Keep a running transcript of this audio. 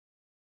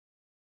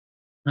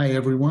Hi,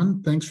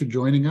 everyone. Thanks for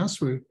joining us.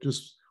 We're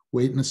just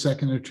waiting a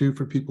second or two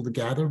for people to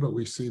gather, but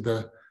we see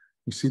the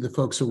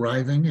folks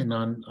arriving and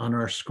on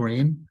our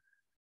screen.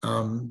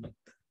 Um,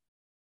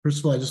 First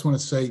of all, I just want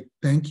to say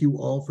thank you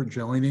all for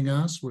joining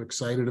us. We're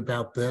excited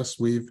about this.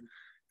 We've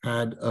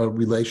had a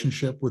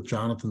relationship with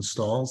Jonathon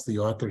Stalls, the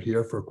author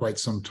here, for quite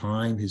some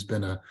time. He's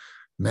been a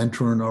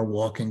mentor in our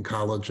walking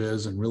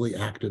colleges and really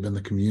active in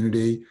the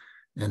community.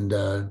 And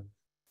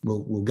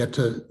we'll get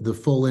to the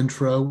full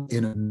intro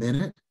in a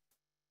minute.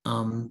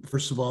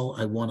 First of all,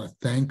 I want to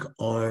thank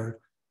our,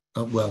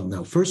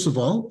 first of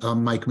all,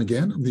 I'm Mike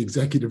McGinn. I'm the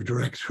Executive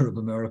Director of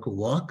America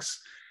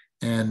Walks.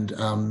 And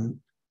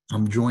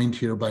I'm joined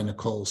here by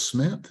Nicole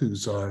Smith,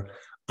 who's our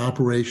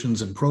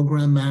Operations and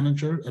Program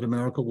Manager at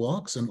America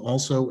Walks, and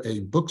also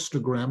a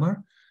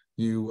bookstagrammer.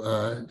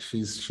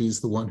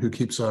 She's the one who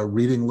keeps our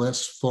reading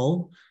list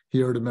full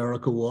here at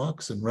America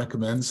Walks and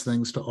recommends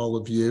things to all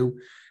of you.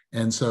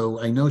 And so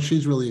I know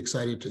she's really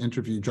excited to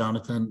interview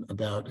Jonathon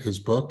about his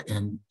book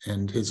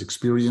and his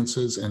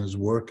experiences and his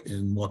work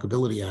in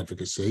walkability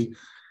advocacy.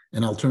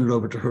 And I'll turn it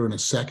over to her in a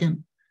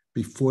second.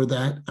 Before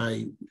that,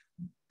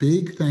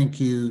 big thank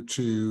you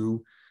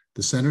to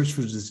the Centers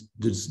for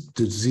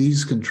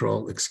Disease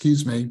Control,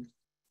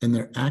 in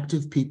their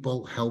Active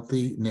People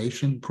Healthy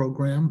Nation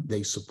program.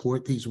 They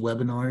support these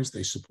webinars.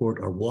 They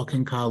support our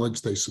walking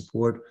college. They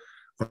support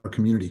our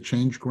community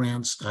change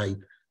grants. I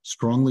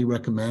strongly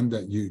recommend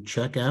that you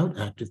check out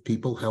Active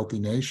People Healthy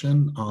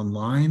Nation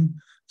online,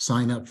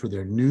 sign up for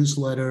their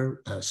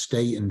newsletter,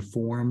 stay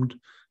informed.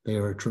 They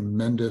are a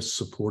tremendous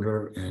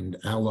supporter and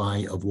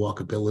ally of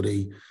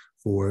walkability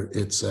for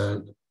its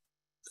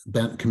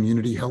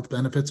community health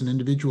benefits and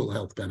individual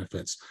health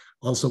benefits.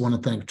 Also want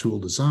to thank Tool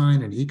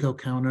Design and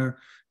EcoCounter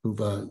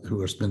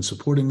who have been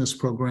supporting this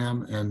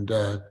program, and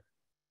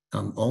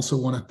also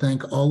want to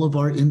thank all of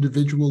our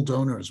individual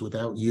donors.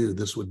 Without you,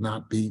 this would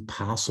not be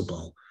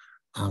possible.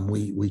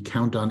 We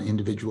count on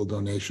individual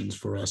donations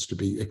for us to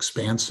be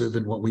expansive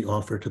in what we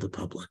offer to the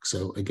public.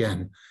 So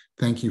again,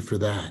 thank you for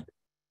that.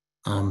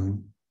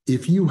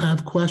 If you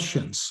have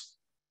questions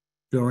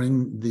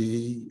during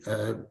the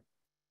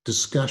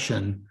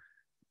discussion,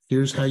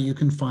 here's how you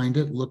can find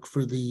it. Look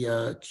for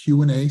the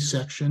Q&A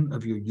section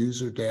of your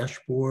user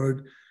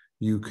dashboard.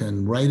 You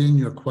can write in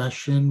your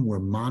question. We're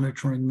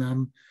monitoring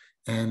them.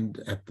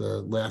 And at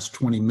the last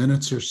 20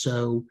 minutes or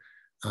so,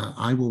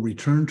 I will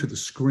return to the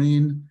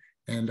screen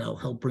and I'll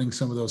help bring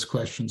some of those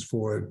questions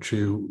forward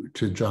to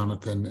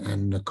Jonathon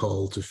and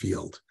Nicole to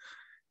field.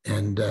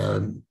 And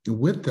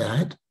with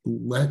that,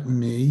 let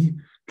me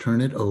turn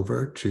it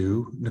over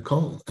to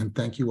Nicole. And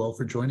thank you all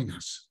for joining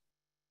us.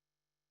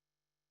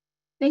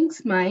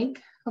 Thanks,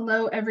 Mike.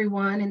 Hello,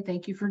 everyone, and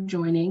thank you for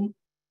joining.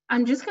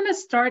 I'm just going to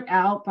start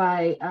out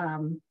by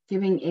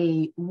giving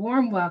a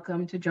warm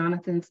welcome to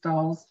Jonathon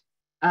Stalls,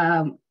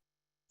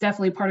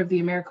 definitely part of the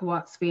America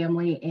Walks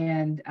family,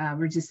 and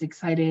we're just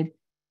excited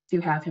to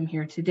have him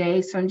here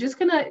today. So I'm just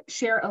going to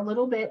share a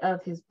little bit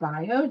of his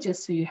bio,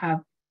 just so you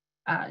have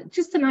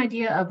just an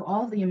idea of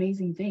all the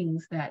amazing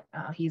things that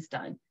he's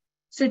done.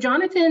 So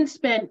Jonathon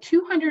spent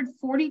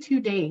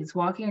 242 days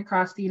walking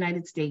across the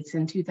United States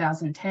in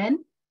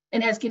 2010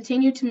 and has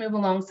continued to move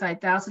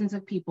alongside thousands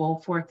of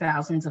people for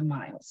thousands of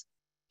miles.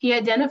 He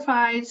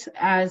identifies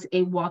as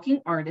a walking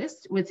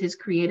artist with his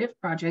creative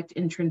project,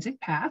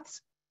 Intrinsic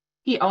Paths.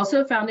 He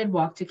also founded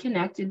Walk to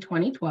Connect in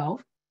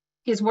 2012.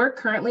 His work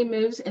currently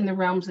moves in the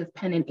realms of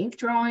pen and ink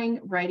drawing,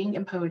 writing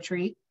and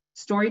poetry,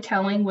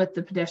 storytelling with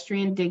the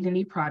Pedestrian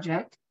Dignity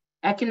Project,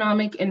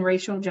 economic and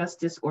racial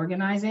justice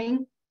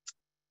organizing,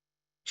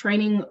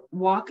 training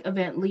walk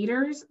event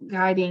leaders,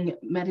 guiding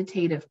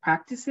meditative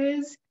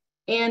practices,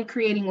 and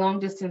creating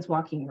long-distance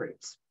walking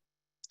routes.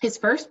 His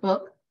first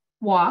book,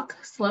 Walk,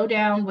 Slow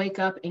Down, Wake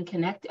Up, and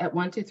Connect at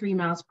 1 to 3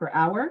 miles per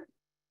hour,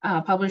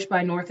 published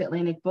by North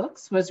Atlantic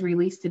Books, was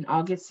released in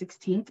August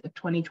 16th of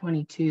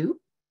 2022.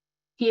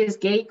 He is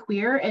gay,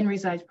 queer, and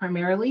resides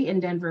primarily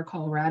in Denver,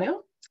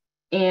 Colorado.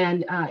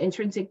 And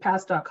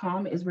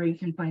intrinsicpaths.com is where you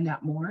can find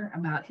out more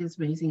about his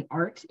amazing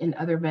art and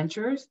other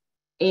ventures,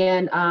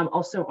 and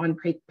also on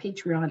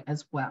Patreon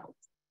as well.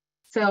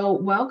 So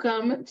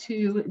welcome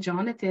to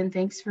Jonathon.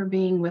 Thanks for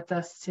being with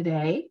us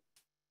today.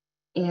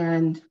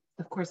 And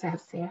of course, I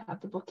have to say I have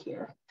the book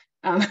here.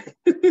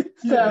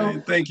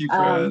 Yay, thank you,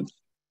 Fred.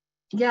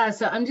 Yeah,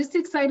 so I'm just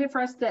excited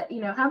for us to,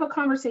 have a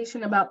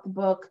conversation about the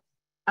book.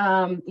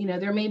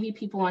 There may be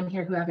people on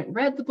here who haven't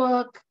read the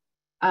book.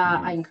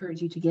 I encourage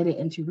you to get it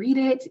and to read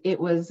it. It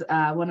was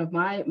one of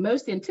my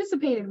most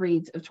anticipated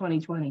reads of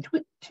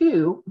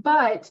 2022,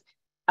 but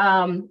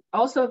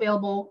also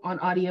available on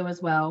audio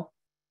as well.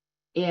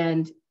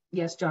 And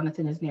yes,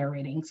 Jonathon is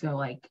narrating.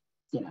 So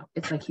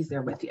it's like he's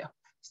there with you.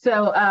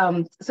 So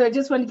I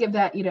just want to give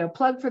that,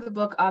 plug for the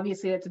book.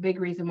 Obviously, that's a big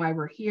reason why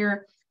we're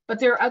here. But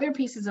there are other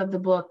pieces of the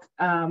book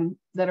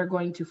that are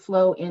going to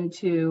flow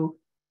into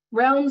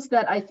realms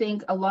that I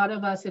think a lot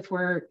of us, if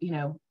we're,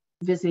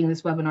 visiting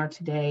this webinar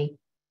today,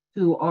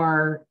 who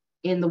are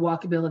in the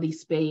walkability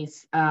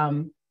space,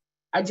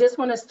 I just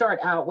want to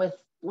start out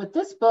with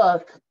this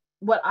book.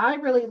 What I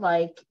really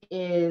like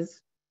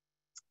is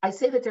I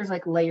say that there's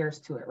like layers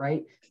to it,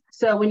 right?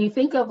 So when you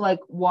think of like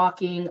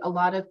walking, a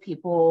lot of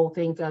people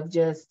think of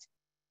just,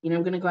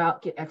 I'm going to go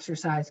out, get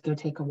exercise, go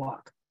take a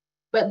walk.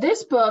 But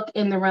this book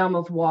in the realm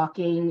of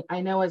walking,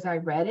 I know as I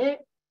read it,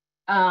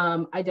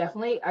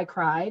 I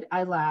cried,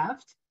 I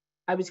laughed,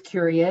 I was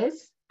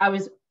curious, I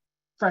was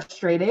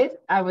frustrated,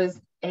 I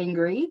was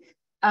angry.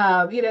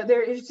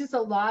 There is just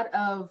a lot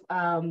of,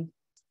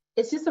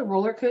 it's just a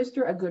roller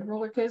coaster, a good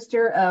roller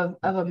coaster of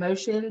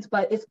emotions,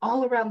 but it's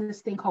all around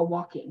this thing called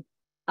walking.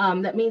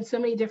 That means so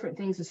many different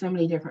things to so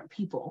many different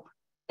people.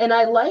 And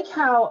I like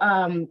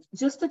how,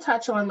 just to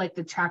touch on like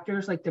the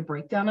chapters, like the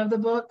breakdown of the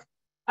book,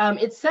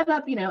 it's set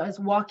up, as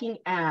walking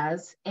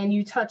as, and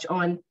you touch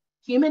on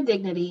human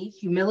dignity,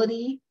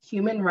 humility,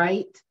 human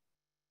right,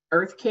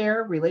 earth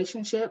care,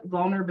 relationship,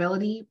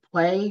 vulnerability,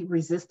 play,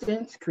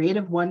 resistance,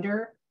 creative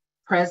wonder,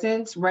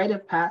 presence, rite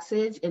of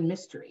passage, and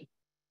mystery.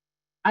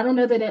 I don't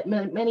know that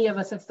many of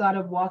us have thought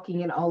of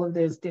walking in all of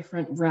those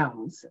different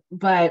realms,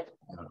 but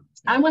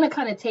I want to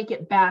kind of take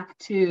it back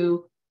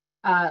to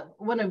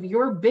one of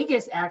your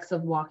biggest acts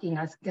of walking,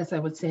 I guess I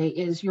would say,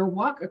 is your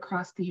walk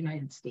across the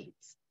United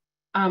States.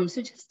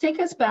 So just take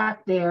us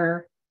back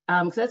there,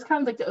 because that's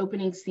kind of like the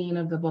opening scene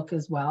of the book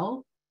as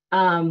well.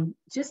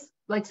 Just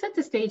like set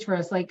the stage for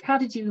us, like how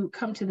did you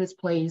come to this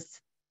place,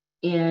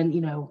 and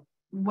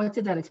what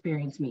did that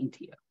experience mean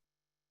to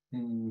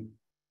you?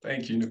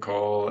 Thank you,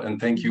 Nicole, and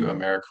thank you,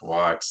 America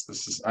Walks.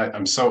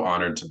 I'm so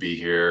honored to be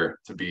here,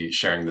 to be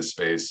sharing this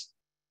space.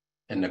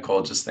 And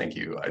Nicole, just thank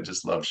you. I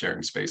just love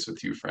sharing space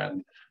with you,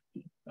 friend.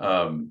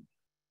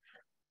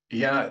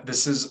 Yeah,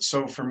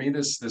 so for me,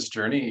 this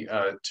journey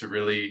to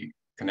really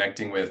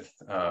connecting with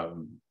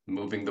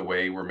moving the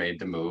way we're made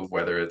to move,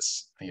 whether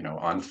it's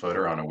on foot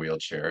or on a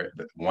wheelchair,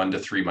 1 to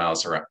 3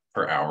 miles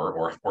per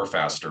hour or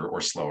faster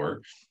or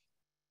slower.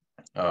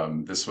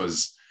 This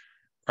was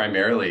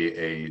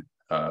primarily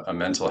a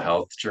mental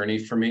health journey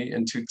for me.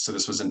 So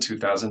this was in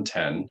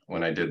 2010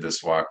 when I did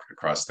this walk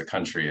across the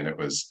country, and it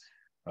was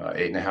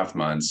 8.5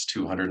 months,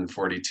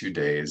 242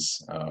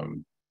 days.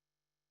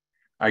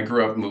 I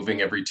grew up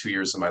moving every 2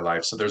 years of my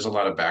life, so there's a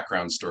lot of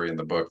background story in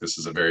the book. This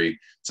is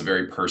it's a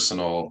very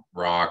personal,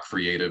 raw,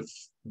 creative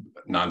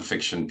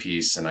nonfiction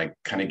piece, and I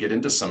kind of get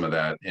into some of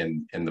that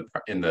in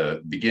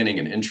the beginning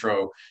and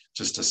intro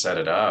just to set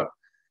it up.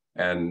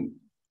 And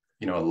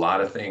a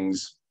lot of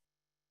things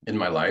in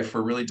my life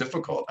were really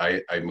difficult.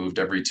 I moved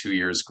every 2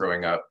 years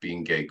growing up.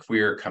 Being gay,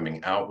 queer,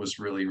 coming out was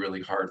really,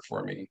 really hard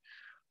for me.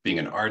 Being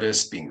an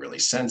artist, being really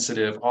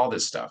sensitive, all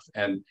this stuff.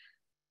 And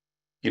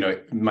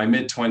in my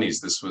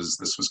mid-20s, this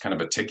was kind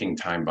of a ticking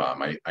time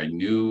bomb. I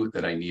knew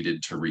that I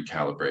needed to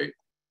recalibrate,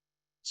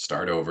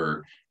 start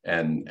over,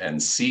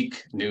 and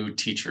seek new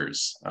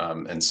teachers.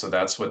 And so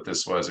that's what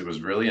this was. It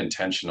was really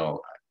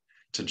intentional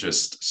to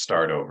just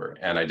start over.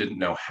 And I didn't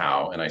know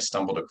how. And I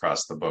stumbled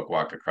across the book,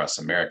 Walk Across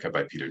America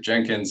by Peter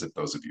Jenkins. If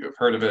those of you have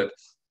heard of it,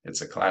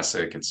 it's a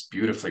classic. It's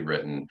beautifully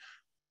written.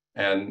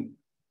 And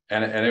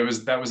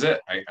that was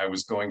it. I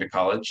was going to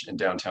college in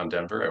downtown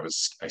Denver.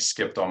 I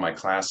skipped all my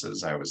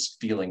classes. I was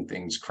feeling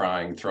things,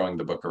 crying, throwing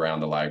the book around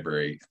the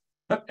library.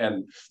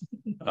 And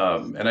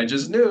I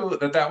just knew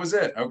that was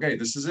it. Okay,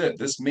 this is it.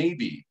 This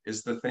maybe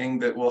is the thing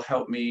that will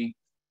help me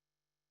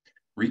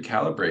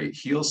recalibrate,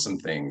 heal some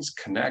things,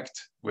 connect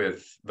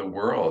with the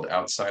world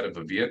outside of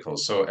a vehicle.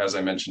 So as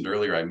I mentioned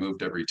earlier, I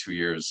moved every 2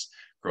 years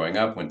growing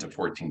up, went to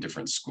 14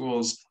 different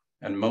schools,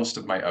 and most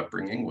of my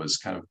upbringing was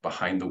kind of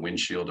behind the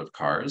windshield of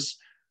cars.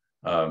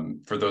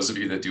 For those of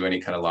you that do any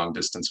kind of long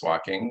distance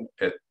walking,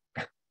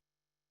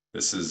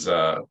 this is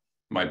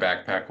my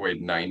backpack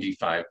weighed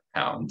 95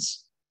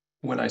 pounds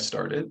when I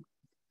started.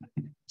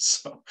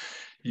 So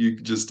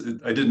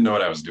I didn't know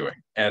what I was doing.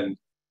 And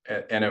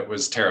it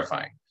was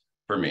terrifying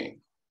for me.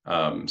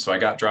 So I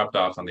got dropped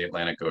off on the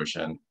Atlantic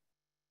Ocean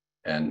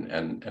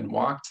and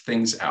walked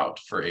things out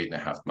for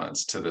 8.5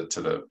 months to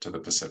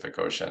the Pacific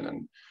Ocean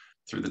and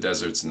through the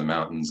deserts and the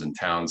mountains and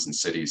towns and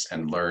cities,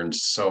 and learned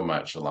so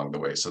much along the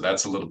way. So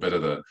that's a little bit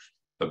of the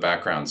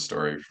background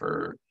story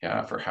for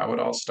how it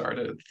all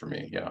started for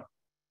me. Yeah.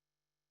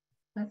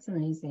 That's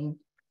amazing.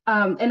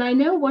 And I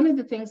know one of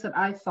the things that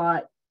I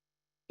thought,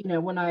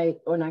 when I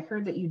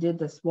heard that you did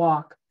this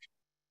walk,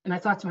 and I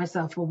thought to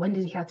myself, well, when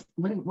did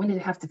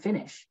it have to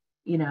finish?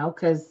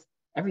 Because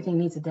everything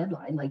needs a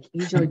deadline. Like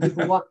usually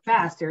people walk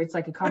faster. It's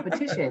like a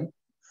competition.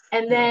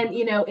 And then,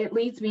 it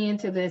leads me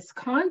into this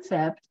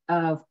concept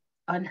of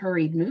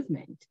unhurried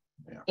movement.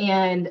 Yeah.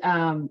 And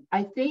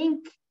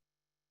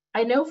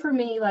I know for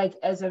me, like,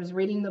 as I was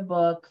reading the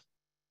book,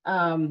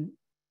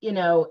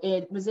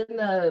 it was in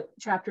the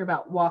chapter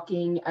about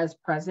walking as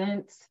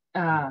presence,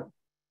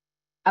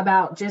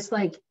 about just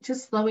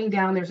slowing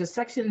down. There's a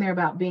section there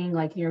about being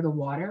like near the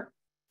water.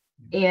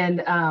 And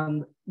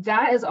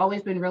that has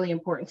always been really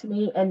important to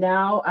me. And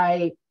now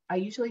I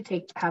usually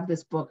have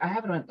this book. I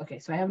have it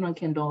on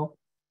Kindle.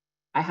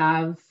 I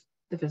have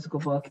the physical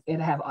book,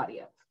 and I have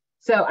audio.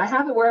 So I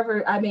have it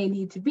wherever I may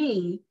need to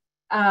be,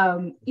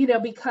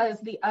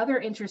 because the other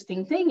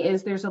interesting thing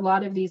is there's a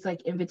lot of these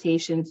like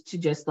invitations to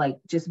just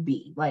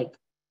be like,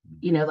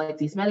 like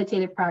these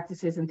meditative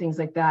practices and things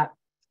like that.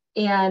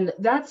 And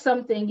that's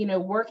something,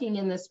 working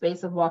in the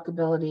space of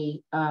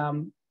walkability,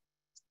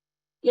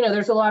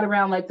 there's a lot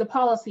around like the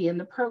policy and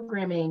the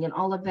programming and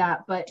all of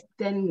that. But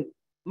then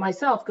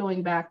myself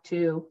going back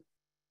to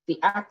the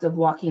act of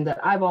walking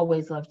that I've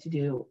always loved to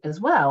do as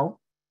well.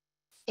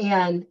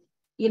 And,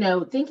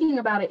 thinking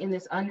about it in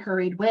this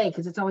unhurried way,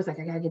 because it's always like,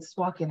 I got to get this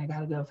walk in, I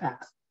got to go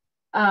fast.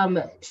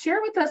 Share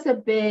with us a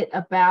bit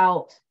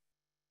about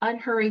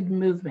unhurried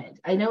movement.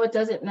 I know it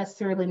doesn't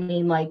necessarily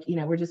mean like,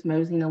 we're just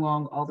moseying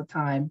along all the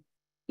time.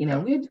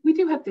 We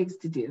do have things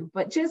to do,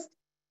 but just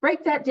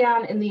break that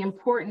down and the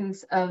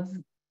importance of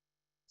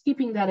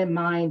keeping that in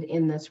mind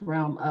in this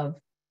realm of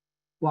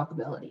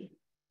walkability.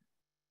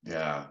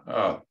 Yeah.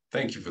 Oh,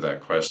 thank you for that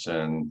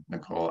question,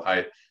 Nicole.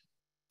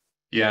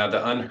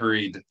 The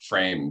unhurried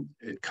frame,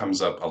 it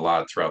comes up a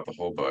lot throughout the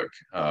whole book.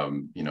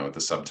 The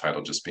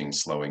subtitle just being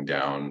slowing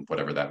down,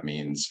 whatever that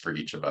means for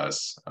each of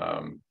us.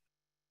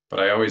 But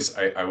I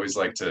always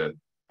like to,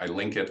 I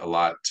link it a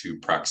lot to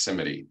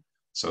proximity.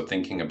 So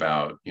thinking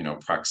about,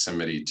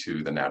 proximity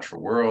to the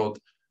natural world,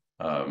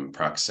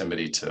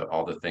 proximity to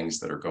all the things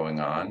that are going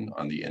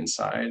on the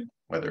inside,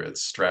 whether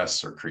it's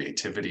stress or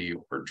creativity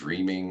or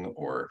dreaming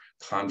or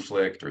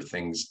conflict or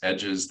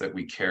edges that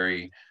we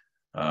carry,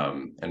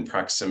 and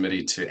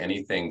proximity to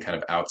anything kind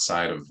of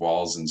outside of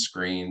walls and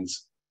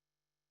screens.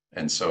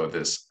 And so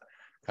this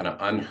kind of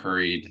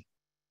unhurried,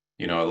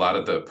 a lot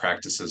of the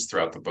practices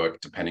throughout the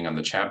book, depending on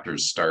the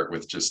chapters, start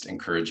with just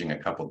encouraging a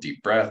couple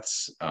deep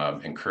breaths,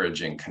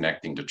 encouraging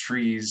connecting to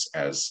trees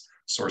as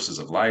sources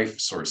of life,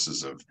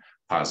 sources of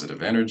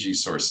positive energy,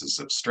 sources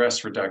of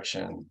stress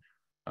reduction,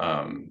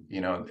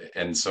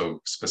 and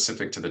so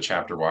specific to the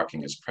chapter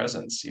walking as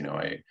presence,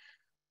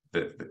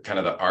 the kind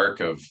of the arc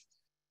of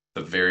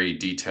the very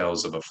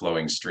details of a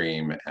flowing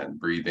stream and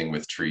breathing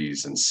with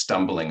trees and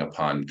stumbling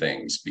upon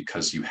things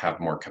because you have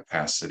more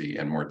capacity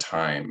and more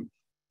time.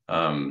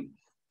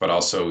 But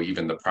also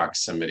even the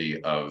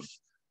proximity of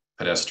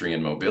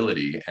pedestrian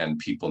mobility and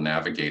people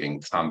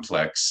navigating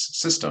complex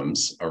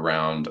systems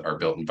around our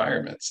built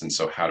environments. And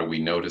so how do we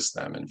notice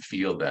them and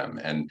feel them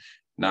and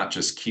not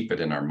just keep it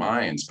in our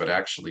minds, but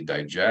actually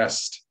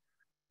digest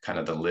kind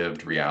of the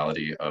lived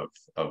reality of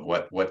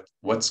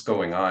what's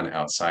going on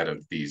outside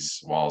of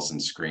these walls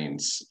and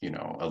screens,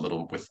 a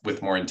little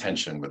with more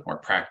intention, with more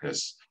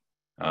practice,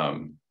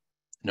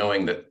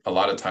 knowing that a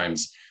lot of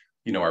times,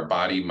 our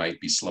body might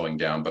be slowing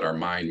down, but our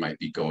mind might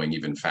be going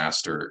even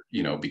faster,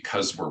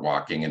 because we're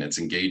walking and it's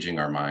engaging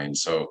our mind.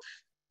 So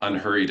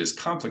unhurried is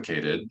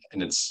complicated,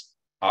 and it's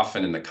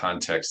often in the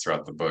context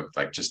throughout the book,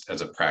 like just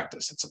as a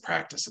practice. It's a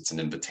practice, it's an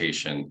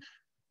invitation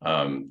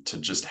to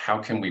just how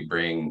can we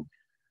bring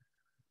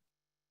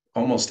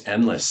almost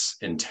endless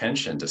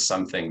intention to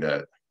something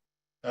that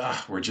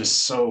we're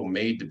just so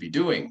made to be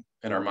doing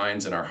in our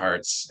minds, in our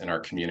hearts, in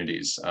our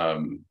communities.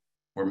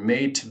 We're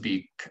made to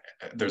be,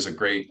 there's a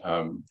great,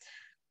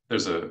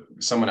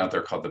 someone out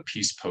there called the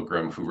Peace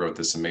Pilgrim who wrote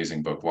this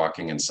amazing book,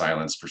 Walking in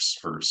Silence,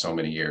 for so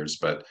many years.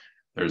 But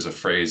there's a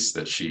phrase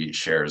that she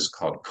shares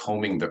called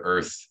combing the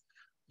earth,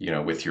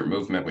 with your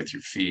movement, with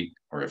your feet,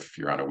 or if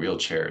you're on a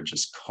wheelchair,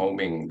 just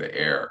combing the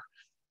air.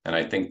 And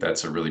I think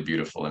that's a really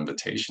beautiful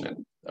invitation,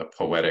 and a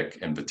poetic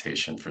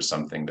invitation for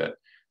something that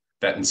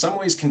in some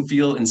ways can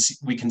feel and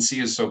we can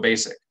see as so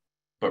basic,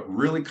 but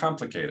really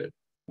complicated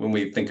when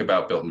we think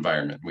about built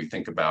environment. We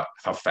think about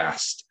how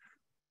fast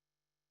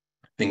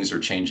things are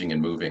changing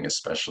and moving,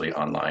 especially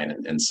online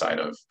and inside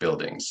of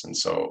buildings. And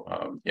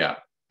so,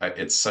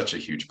 it's such a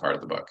huge part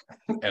of the book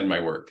and my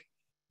work.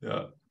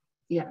 Yeah.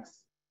 Yes.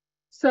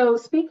 So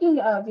speaking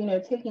of,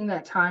 taking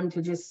that time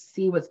to just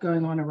see what's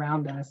going on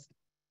around us,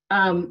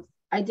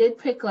 I did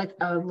pick like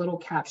a little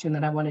caption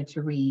that I wanted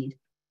to read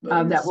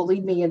that will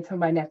lead me into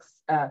my next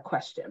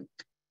question.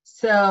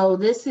 So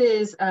this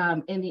is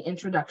in the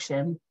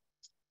introduction.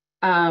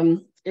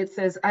 It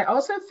says, I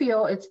also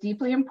feel it's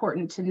deeply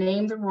important to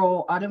name the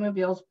role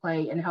automobiles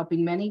play in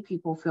helping many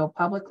people feel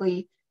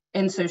publicly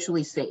and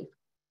socially safe.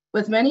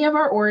 With many of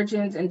our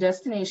origins and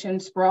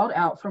destinations sprawled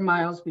out for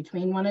miles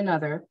between one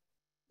another,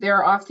 there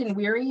are often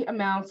weary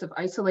amounts of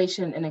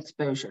isolation and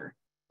exposure.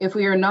 If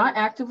we are not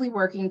actively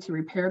working to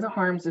repair the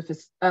harms of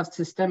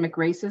systemic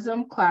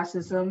racism,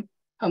 classism,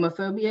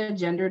 homophobia,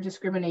 gender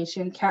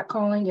discrimination,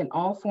 catcalling, and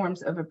all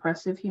forms of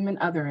oppressive human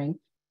othering,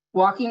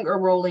 walking or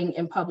rolling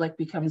in public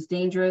becomes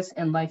dangerous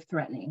and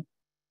life-threatening.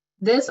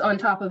 This on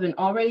top of an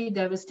already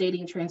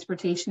devastating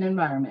transportation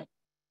environment.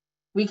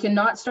 We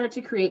cannot start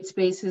to create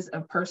spaces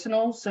of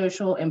personal,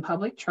 social, and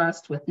public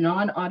trust with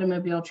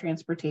non-automobile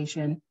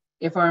transportation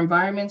if our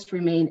environments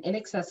remain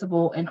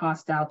inaccessible and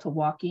hostile to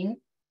walking,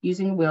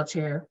 using a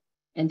wheelchair,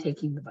 and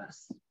taking the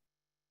bus.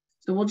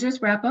 So we'll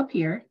just wrap up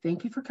here.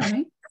 Thank you for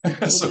coming. We'll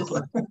just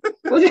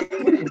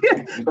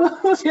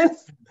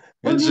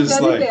end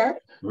it there.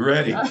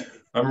 Ready.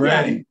 I'm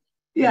ready.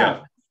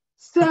 Yeah.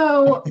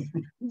 So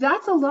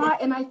that's a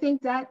lot. And I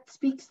think that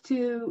speaks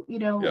to,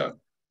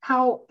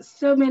 how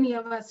so many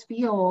of us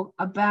feel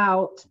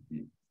about,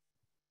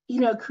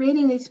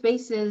 creating these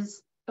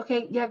spaces.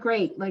 Okay, yeah,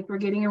 great. Like we're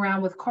getting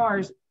around with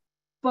cars,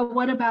 but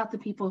what about the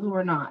people who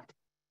are not?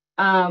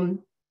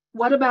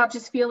 What about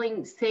just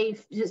feeling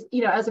safe, just,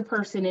 as a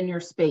person in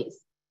your space?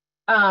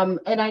 And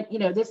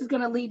this is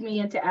going to lead me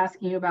into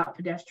asking you about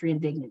pedestrian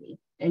dignity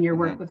and your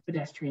work with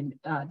pedestrian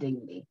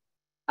dignity.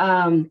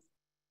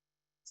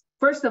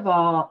 First of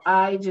all,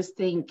 I just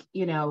think,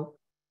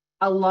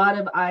 a lot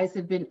of eyes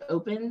have been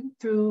opened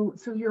through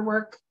your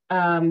work.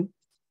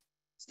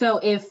 So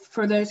if,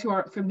 for those who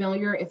aren't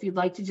familiar, if you'd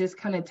like to just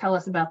kind of tell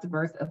us about the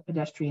birth of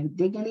pedestrian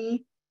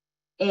dignity,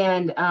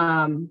 and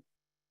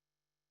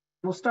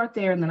we'll start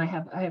there, and then I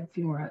have a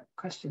few more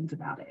questions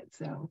about it.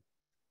 So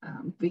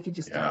we could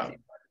just start there.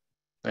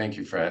 Thank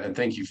you, Fred, and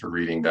thank you for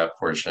reading that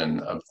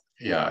portion of,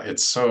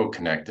 it's so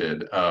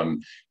connected.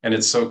 And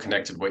it's so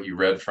connected, what you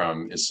read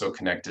from is so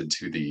connected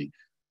to the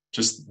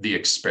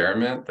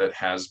experiment that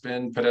has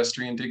been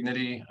pedestrian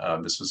dignity.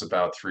 This was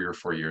about 3 or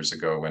 4 years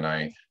ago when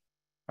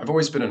I've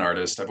always been an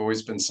artist. I've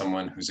always been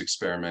someone who's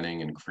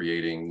experimenting and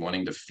creating,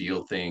 wanting to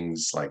feel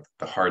things, like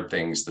the hard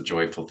things, the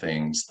joyful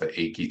things, the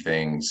achy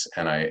things,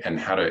 and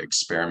how to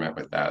experiment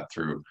with that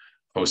through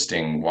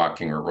hosting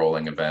walking or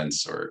rolling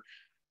events, or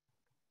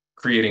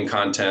creating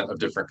content of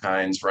different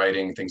kinds,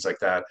 writing, things like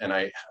that. And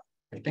I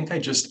think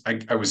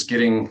I was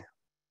getting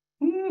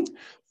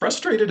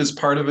frustrated as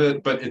part of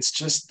it, but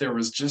there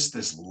was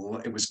this,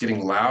 it was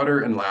getting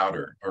louder and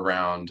louder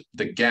around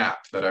the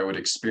gap that I would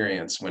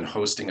experience when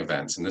hosting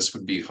events. And this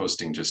would be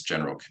hosting just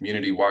general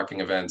community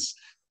walking events,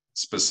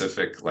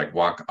 specific like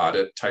walk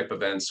audit type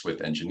events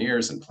with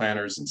engineers and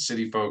planners and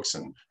city folks,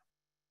 and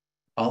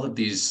all of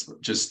these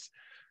just,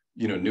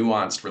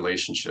 nuanced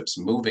relationships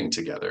moving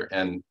together.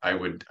 And I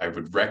would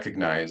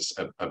recognize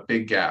a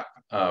big gap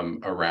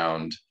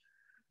around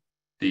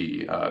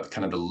the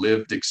kind of the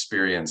lived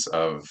experience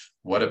of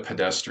what a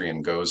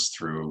pedestrian goes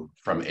through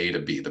from A to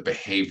B, the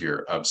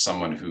behavior of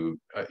someone who,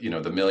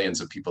 the millions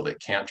of people that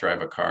can't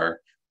drive a car,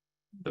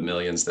 the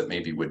millions that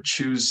maybe would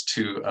choose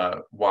to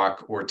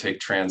walk or take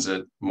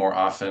transit more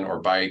often,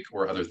 or bike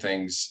or other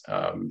things,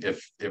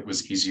 if it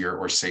was easier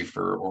or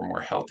safer or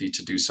more healthy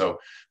to do so.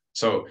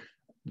 So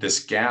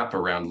this gap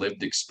around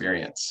lived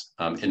experience,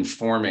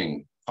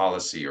 informing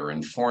policy, or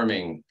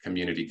informing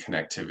community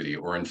connectivity,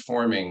 or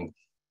informing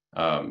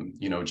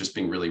just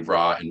being really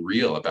raw and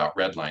real about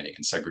redlining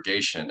and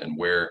segregation, and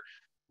where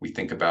we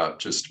think about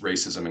just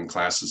racism and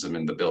classism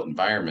in the built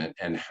environment,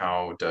 and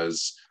how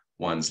does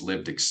one's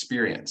lived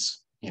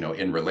experience,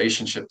 in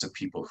relationship to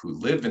people who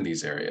live in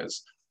these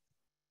areas,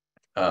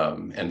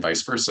 and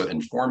vice versa,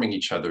 informing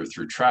each other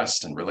through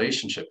trust and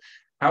relationship.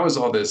 How is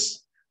all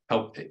this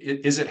help?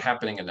 Is it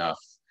happening enough?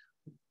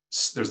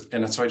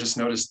 And so I just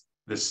noticed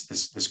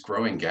this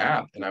growing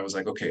gap, and I was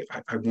like, okay,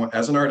 I want,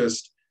 as an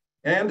artist,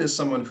 and as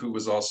someone who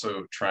was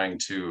also trying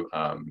to,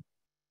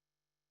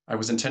 I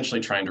was intentionally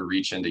trying to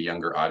reach into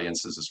younger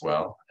audiences as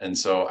well. And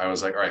so I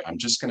was like, all right, I'm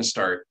just going to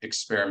start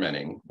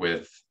experimenting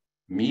with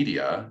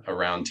media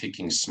around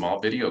taking small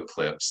video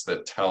clips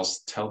that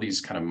tell these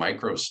kind of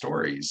micro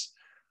stories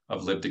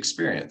of lived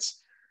experience,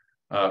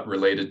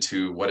 related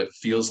to what it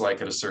feels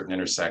like at a certain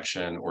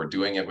intersection, or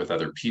doing it with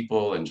other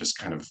people and just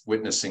kind of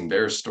witnessing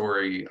their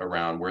story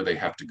around where they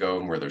have to go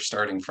and where they're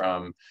starting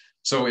from.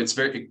 So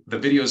the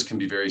videos can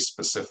be very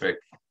specific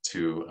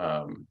to,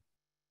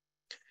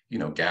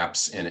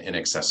 gaps in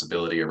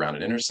accessibility around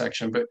an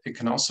intersection, but it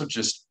can also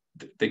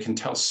they can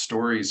tell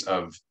stories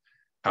of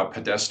how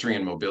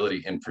pedestrian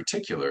mobility in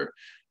particular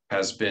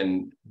has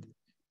been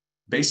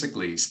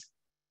basically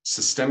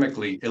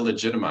systemically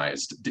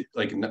illegitimized,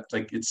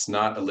 like it's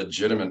not a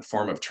legitimate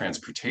form of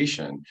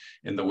transportation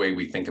in the way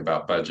we think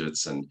about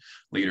budgets and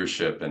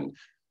leadership and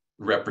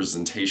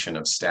representation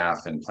of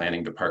staff and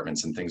planning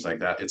departments and things like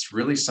that. It's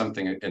really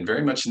something, and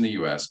very much in the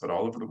US, but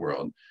all over the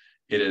world,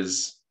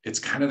 it's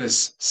kind of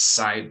this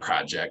side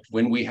project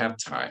when we have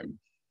time.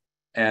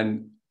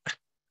 And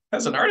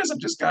as an artist,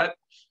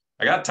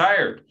 I got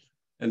tired.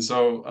 And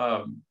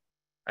so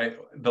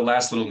the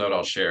last little note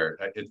I'll share,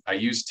 I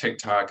use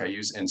TikTok, I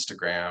use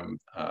Instagram,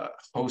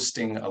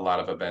 hosting a lot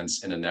of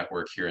events in a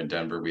network here in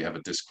Denver. We have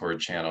a Discord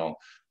channel.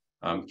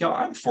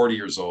 I'm 40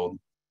 years old.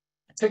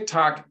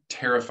 TikTok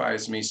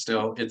terrifies me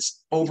still.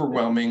 It's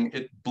overwhelming.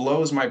 It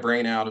blows my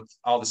brain out of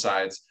all the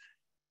sides.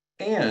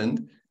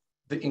 And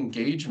the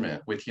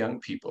engagement with young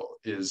people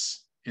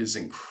is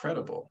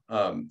incredible.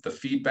 The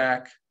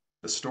feedback,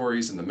 the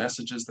stories, and the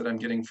messages that I'm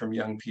getting from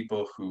young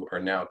people who are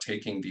now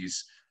taking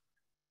this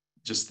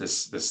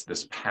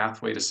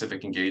pathway to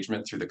civic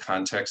engagement through the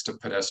context of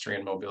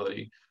pedestrian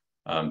mobility,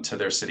 to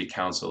their city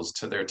councils,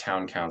 to their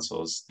town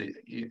councils.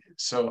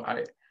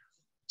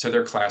 To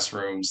their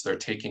classrooms, they're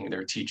taking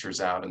their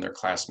teachers out and their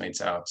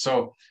classmates out.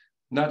 So,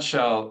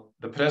 nutshell,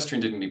 the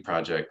Pedestrian Dignity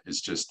Project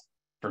is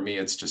for me,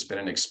 it's just been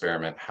an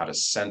experiment, how to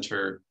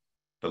center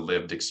the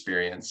lived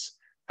experience,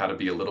 how to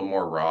be a little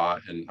more raw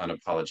and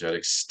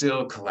unapologetic,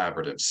 still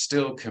collaborative,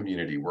 still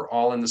community. We're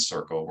all in the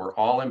circle. We're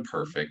all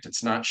imperfect.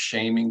 It's not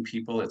shaming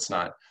people.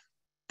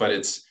 But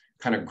it's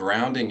kind of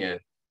grounding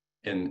it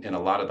in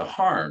a lot of the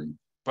harm,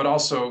 but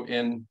also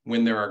in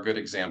when there are good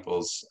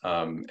examples,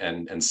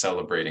 and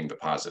celebrating the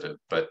positive,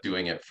 but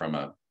doing it from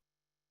a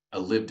a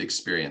lived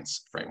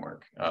experience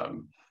framework,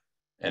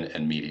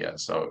 and media.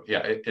 So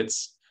yeah, it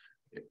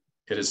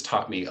has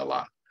taught me a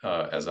lot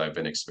as I've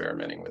been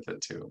experimenting with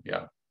it too.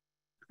 Yeah.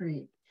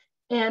 Great.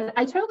 And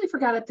I totally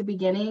forgot at the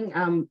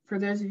beginning, for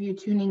those of you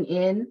tuning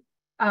in,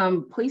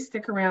 please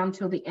stick around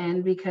till the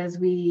end, because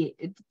we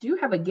do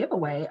have a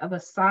giveaway of a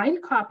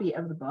signed copy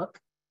of the book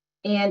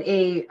and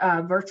a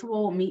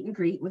virtual meet and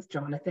greet with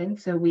Jonathon.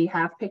 So we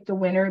have picked a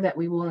winner that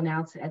we will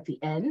announce at the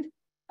end.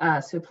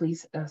 So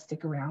please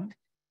stick around.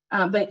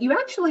 But you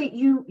actually,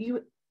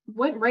 you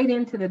went right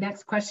into the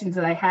next questions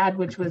that I had,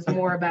 which was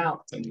more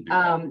about,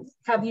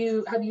 have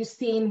you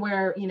seen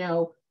where, you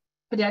know,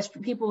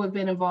 people who have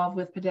been involved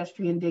with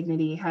pedestrian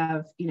dignity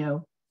have, you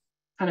know,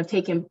 kind of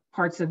taken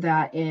parts of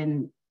that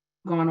and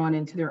gone on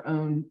into their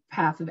own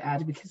path of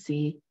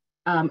advocacy.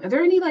 Are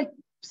there any like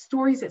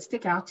stories that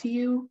stick out to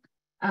you?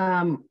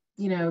 You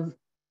know,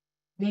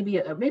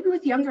 maybe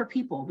with younger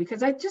people,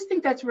 because I just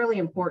think that's really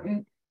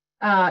important.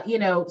 You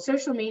know,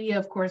 social media,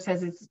 of course,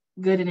 has its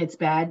good and its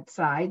bad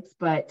sides,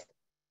 but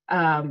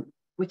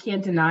we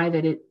can't deny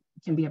that it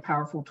can be a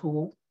powerful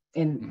tool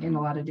in a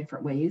lot of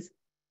different ways.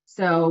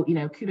 So, you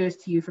know, kudos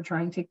to you for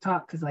trying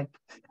TikTok, because like,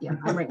 yeah,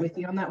 I'm right with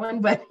you on that one.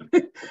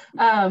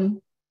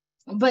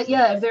 But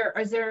yeah,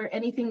 is there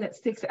anything that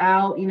sticks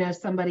out, you know,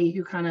 somebody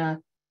who kind of,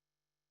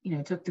 you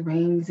know, took the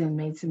reins and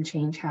made some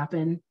change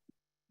happen,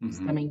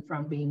 stemming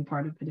from being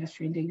part of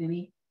pedestrian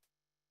dignity?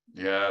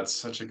 Yeah, it's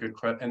such a good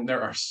question. And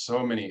there are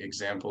so many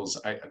examples.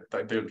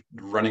 They're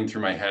running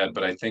through my head,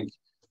 but I think,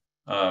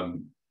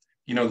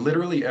 you know,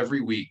 literally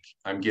every week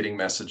I'm getting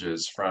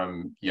messages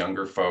from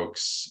younger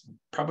folks,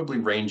 probably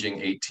ranging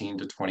 18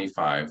 to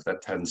 25.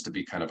 That tends to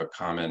be kind of a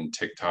common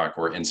TikTok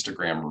or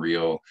Instagram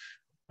reel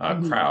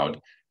crowd.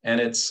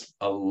 And it's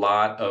a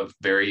lot of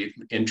very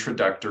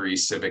introductory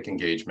civic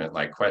engagement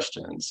like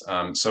questions.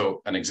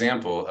 So an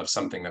example of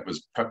something that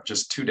was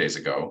just 2 days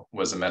ago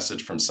was a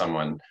message from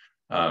someone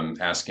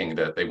asking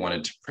that they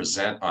wanted to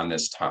present on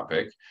this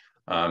topic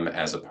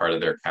as a part of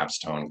their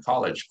capstone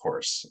college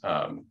course,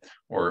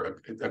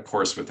 or a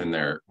course within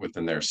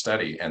their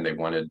study, and they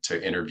wanted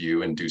to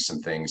interview and do some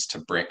things to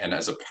bring. And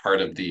as a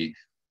part of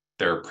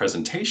their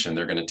presentation,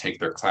 they're going to take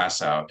their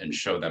class out and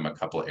show them a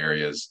couple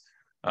areas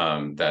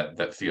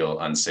that feel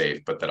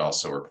unsafe, but that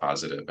also are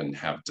positive, and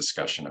have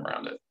discussion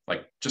around it.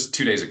 Like just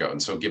 2 days ago,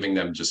 and so giving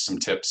them just some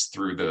tips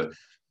through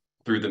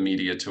the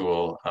media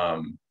tool.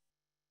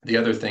 The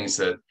other things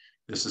that,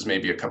 this is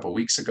maybe a couple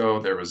weeks ago,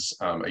 there was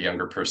a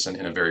younger person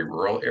in a very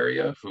rural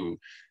area who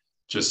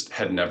just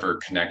had never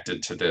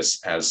connected to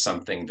this as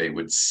something they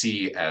would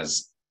see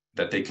as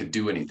that they could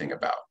do anything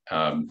about.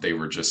 They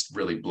were just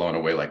really blown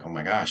away, like, oh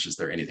my gosh, is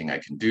there anything I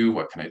can do?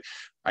 What can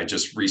I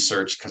just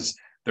researched, because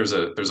there's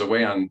a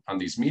way on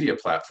these media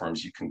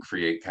platforms you can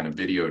create kind of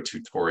video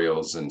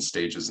tutorials and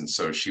stages. And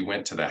so she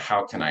went to the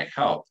how can I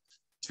help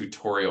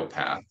tutorial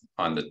path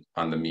on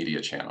the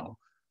media channel.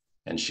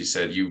 And she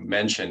said, you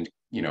mentioned,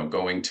 you know,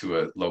 going to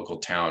a local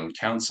town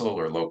council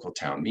or local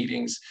town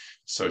meetings.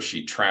 So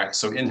she tracked,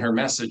 so in her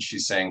message,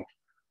 she's saying,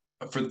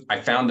 I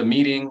found the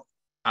meeting,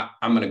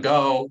 I'm going to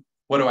go.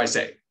 What do I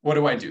say? What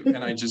do I do?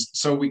 And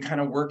so we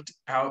kind of worked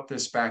out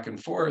this back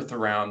and forth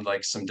around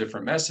like some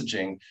different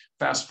messaging.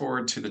 Fast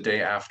forward to the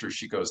day after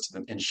she goes to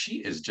them, and she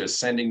is just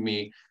sending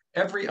me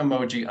every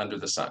emoji under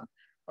the sun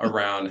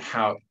around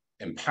how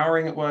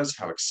empowering it was,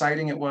 how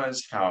exciting it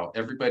was, how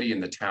everybody in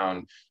the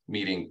town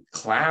meeting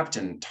clapped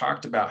and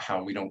talked about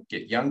how we don't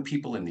get young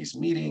people in these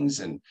meetings.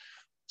 And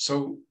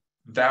so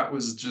that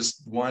was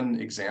just one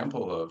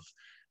example of,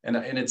 and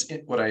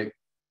what I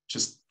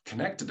just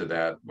connected to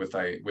that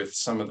with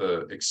some of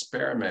the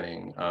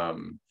experimenting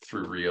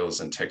through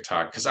Reels and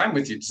TikTok, because I'm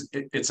with you.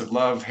 It's a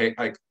love hate,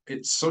 like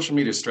social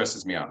media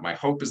stresses me out. My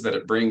hope is that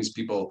it brings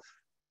people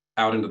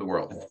out into the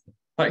world.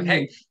 Like,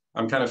 hey,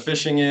 I'm kind of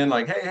fishing in,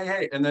 like,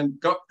 hey, and then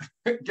go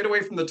get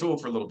away from the tool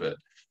for a little bit.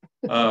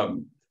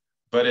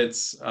 But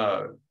it's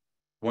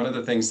one of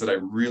the things that I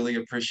really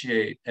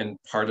appreciate, and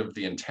part of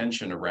the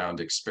intention around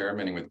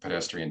experimenting with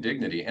pedestrian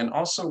dignity, and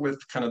also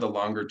with kind of the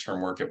longer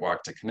term work at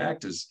Walk to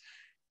Connect, is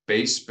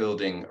base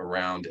building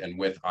around and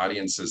with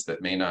audiences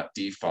that may not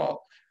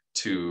default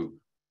to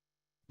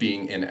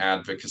being in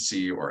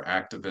advocacy or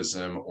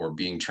activism or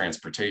being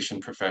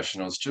transportation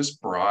professionals, just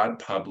broad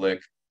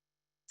public,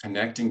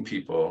 connecting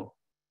people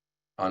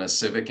on a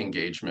civic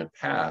engagement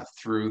path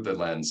through the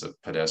lens of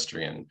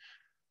pedestrian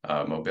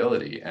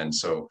mobility. And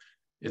so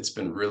it's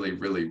been really,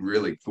 really,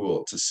 really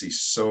cool to see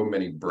so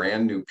many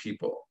brand new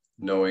people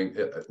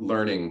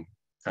learning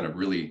kind of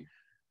really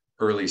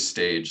early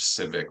stage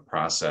civic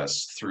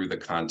process through the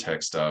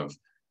context of,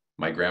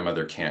 my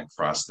grandmother can't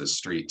cross this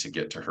street to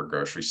get to her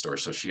grocery store,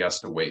 so she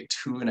has to wait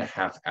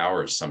 2.5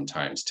 hours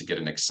sometimes to get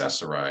an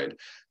accessoride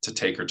to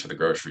take her to the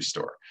grocery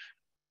store.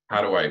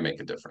 How do I make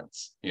a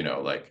difference? You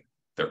know, like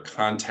their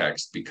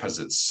context, because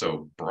it's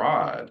so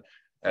broad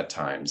at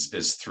times,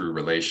 is through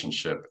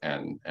relationship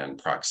and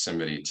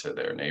proximity to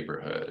their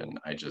neighborhood. And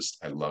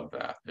I love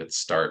that. It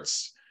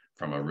starts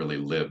from a really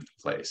lived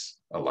place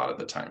a lot of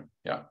the time.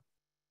 Yeah.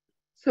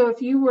 So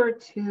if you were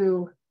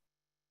to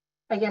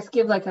I guess,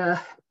 give like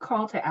a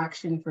call to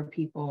action for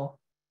people,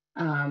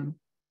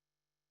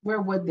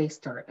 where would they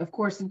start? Of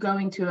course,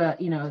 going to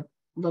a,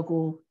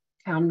 local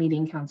town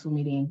meeting, council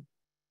meeting,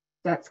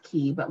 that's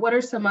key. But what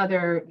are some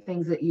other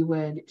things that you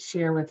would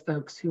share with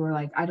folks who are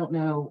like, I don't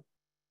know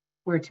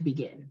where to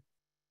begin?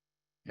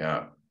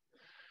 Yeah.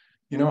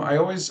 I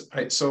always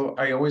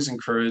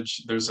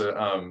encourage, there's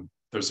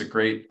a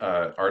great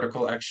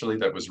article actually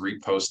that was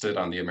reposted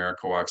on the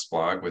America Walks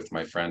blog with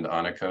my friend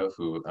Annika,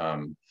 who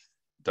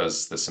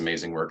does this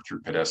amazing work through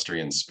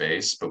pedestrian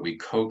space, but we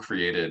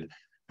co-created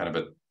kind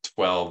of a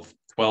 12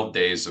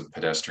 days of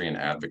pedestrian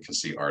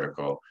advocacy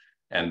article.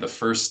 And the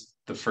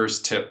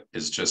first tip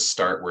is just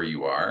start where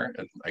you are,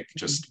 and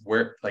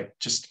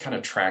just kind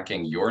of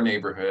tracking your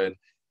neighborhood,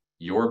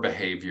 your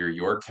behavior,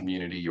 your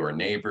community, your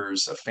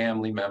neighbors, a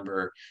family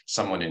member,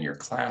 someone in your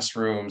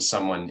classroom,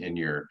 someone in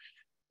your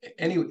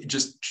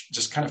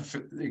just kind of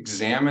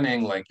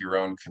examining like your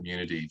own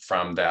community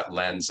from that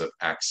lens of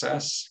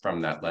access,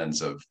 from that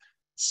lens of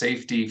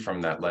safety,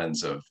 from that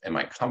lens of am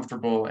I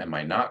comfortable, am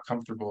I not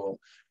comfortable,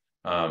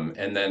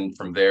 and then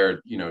from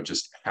there,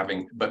 just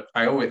having. But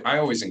I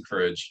always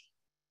encourage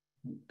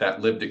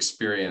that lived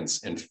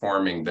experience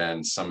informing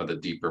then some of the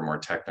deeper, more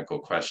technical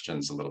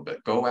questions a little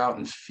bit. Go out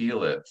and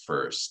feel it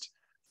first.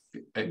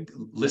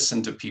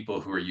 Listen to people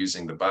who are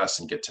using the bus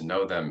and get to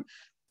know them.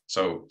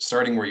 So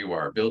starting where you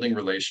are, building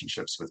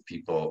relationships with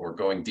people, or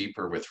going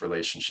deeper with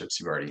relationships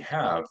you already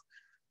have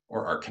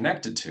or are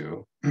connected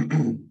to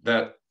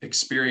that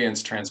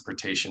experience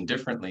transportation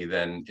differently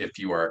than if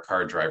you are a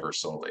car driver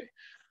solely.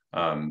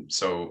 And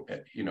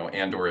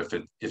or if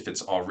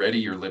it's already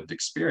your lived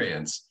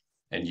experience,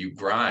 and you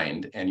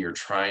grind and you're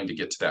trying to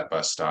get to that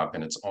bus stop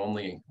and it's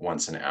only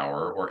once an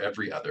hour or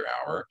every other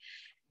hour,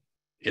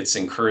 it's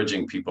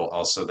encouraging people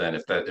also then,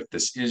 if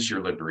this is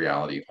your lived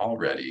reality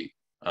already,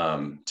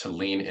 to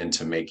lean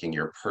into making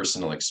your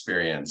personal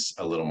experience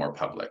a little more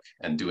public,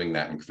 and doing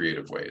that in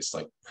creative ways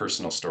like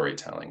personal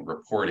storytelling,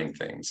 reporting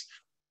things,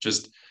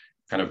 just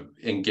kind of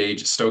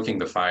stoking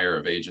the fire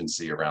of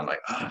agency around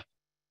like,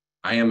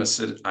 I am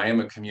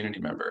a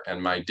community member,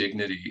 and my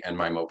dignity and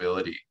my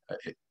mobility,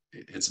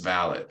 it's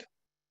valid.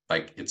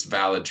 Like, it's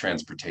valid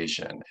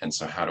transportation. And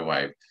so how do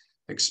I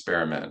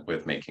experiment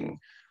with making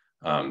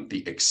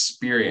the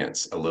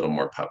experience a little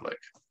more public?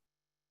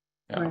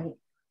 Yeah. Right.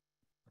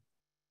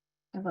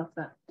 I love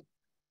that.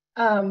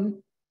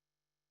 And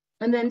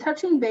then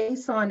touching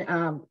base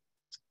on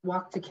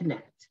Walk to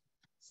Connect.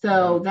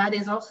 So that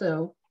is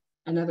also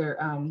another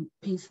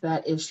piece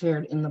that is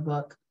shared in the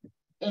book.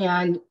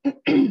 And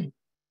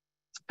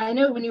I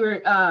know when you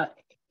were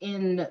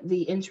in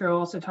the intro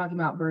also talking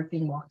about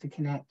birthing Walk to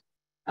Connect,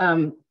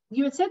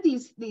 you had said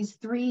these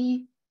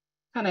three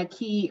kind of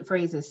key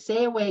phrases: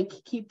 stay awake,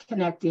 keep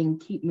connecting,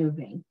 keep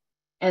moving.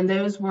 And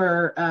those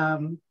were,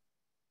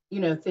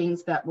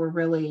 things that were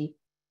really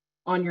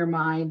on your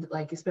mind,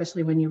 like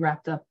especially when you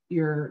wrapped up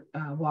your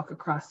walk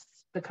across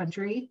the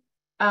country.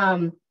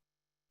 Can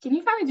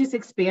you kind of just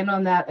expand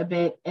on that a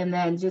bit, and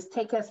then just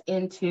take us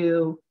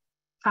into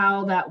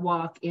how that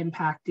walk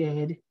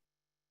impacted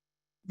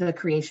the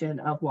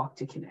creation of Walk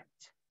to Connect?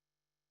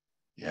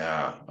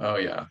 Yeah. Oh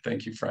yeah.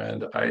 Thank you,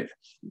 friend.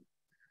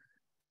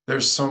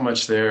 There's so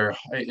much there.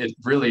 It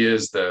really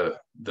is the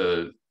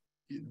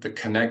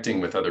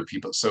connecting with other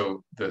people.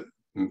 So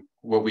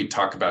what we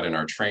talk about in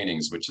our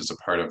trainings, which is a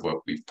part of what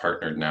we've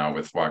partnered now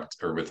with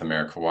with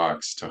America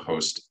Walks to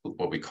host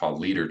what we call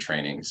leader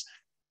trainings.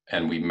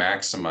 And we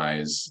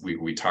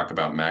talk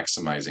about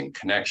maximizing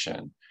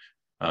connection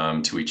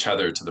to each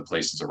other, to the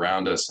places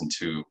around us, and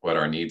to what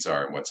our needs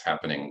are and what's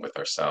happening with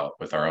ourselves,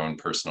 with our own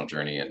personal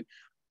journey. And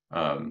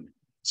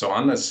so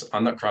on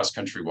the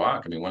cross-country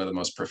walk, I mean, one of the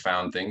most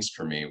profound things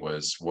for me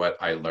was what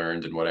I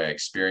learned and what I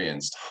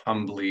experienced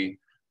humbly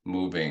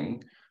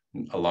moving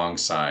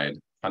alongside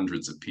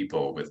hundreds of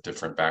people with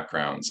different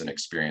backgrounds and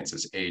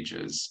experiences,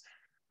 ages,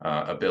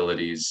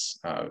 abilities,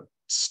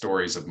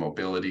 stories of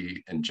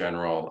mobility in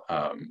general,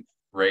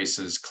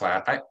 races,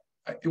 class.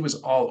 It was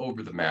all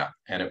over the map,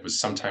 and it was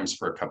sometimes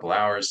for a couple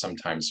hours,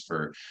 sometimes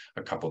for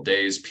a couple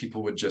days.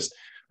 People would just,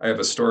 I have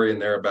a story in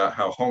there about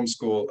how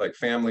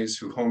families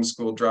who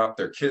homeschool drop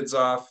their kids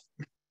off.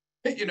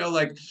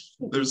 Like,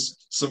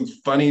 there's some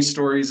funny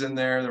stories in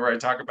there where I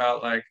talk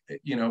about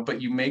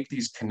but you make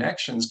these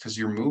connections because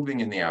you're moving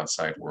in the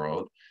outside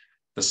world.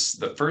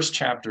 The first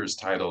chapter is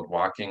titled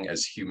Walking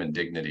as Human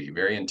Dignity,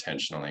 very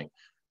intentionally.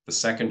 The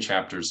second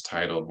chapter is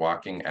titled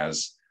Walking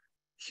as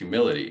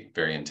Humility,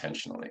 very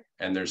intentionally.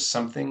 And there's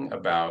something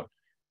about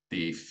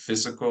the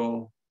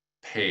physical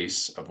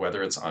pace of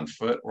whether it's on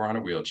foot or on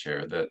a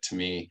wheelchair that, to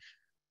me,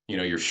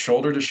 you're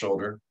shoulder to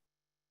shoulder,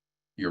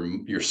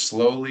 you're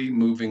slowly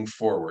moving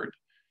forward.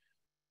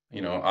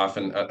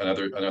 Often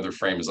another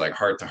frame is like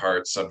heart to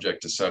heart,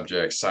 subject to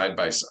subject, side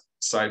by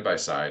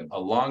side,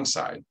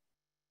 alongside.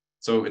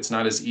 So it's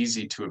not as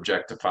easy to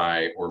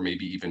objectify or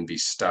maybe even be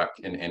stuck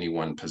in any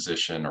one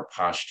position or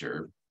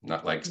posture,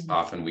 not like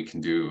often we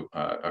can do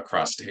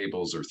across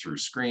tables or through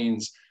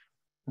screens.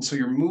 And so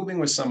you're moving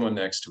with someone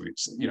next to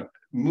you,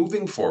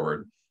 moving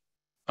forward,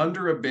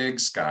 under a big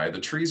sky. The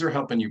trees are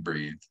helping you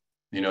breathe.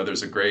 You know,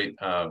 there's a great,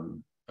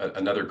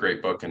 another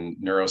great book in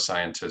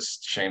neuroscientist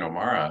Shane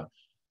O'Mara,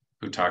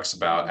 who talks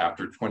about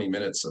after 20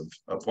 minutes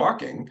of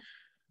walking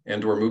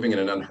and or moving in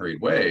an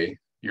unhurried way,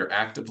 you're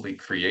actively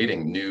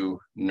creating new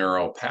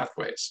neural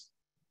pathways.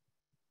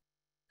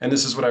 And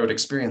this is what I would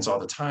experience all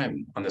the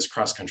time on this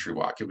cross-country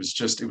walk. It was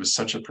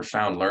such a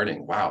profound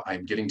learning. Wow,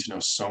 I'm getting to know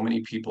so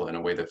many people in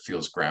a way that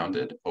feels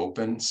grounded,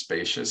 open,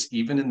 spacious,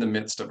 even in the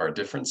midst of our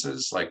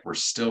differences, like we're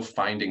still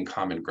finding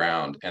common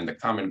ground. And the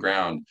common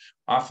ground,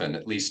 often,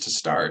 at least to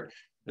start,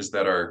 is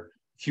that our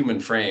human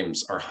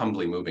frames are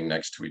humbly moving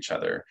next to each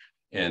other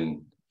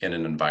in an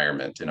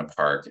environment, in a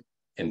park,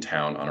 in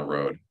town, on a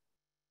road.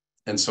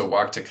 And so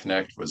Walk to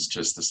Connect was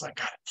just this like,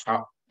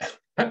 God,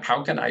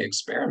 how can I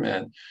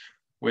experiment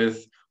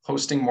with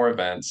hosting more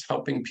events,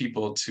 helping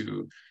people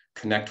to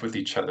connect with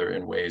each other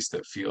in ways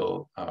that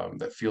feel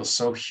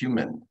so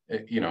human.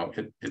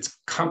 It's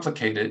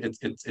complicated.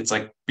 It's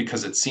like,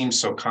 because it seems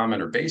so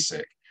common or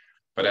basic,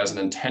 but as an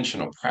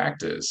intentional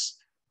practice.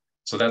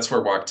 So that's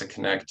where Walk to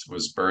Connect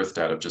was birthed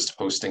out of just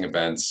hosting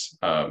events.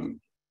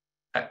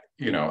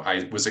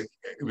 It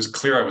was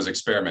clear I was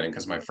experimenting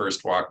because my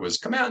first walk was,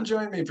 come out and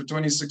join me for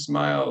 26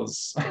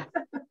 miles.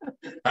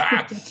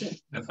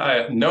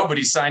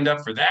 Nobody signed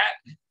up for that.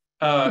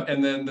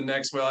 And then the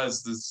next,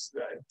 is this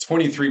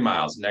 23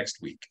 miles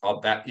next week. All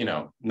that,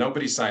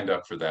 nobody signed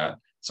up for that.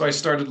 So I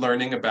started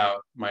learning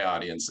about my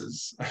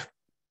audiences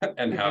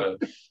and how to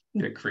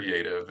get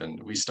creative.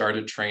 And we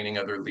started training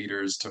other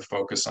leaders to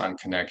focus on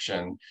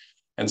connection.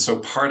 And so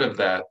part of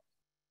that,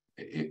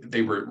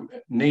 they were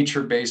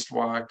nature-based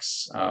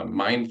walks,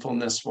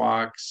 mindfulness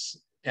walks,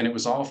 and it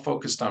was all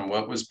focused on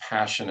what was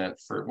passionate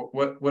for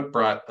what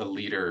brought a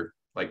leader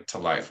like to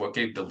life, what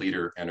gave the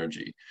leader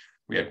energy.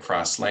 We had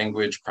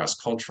cross-language,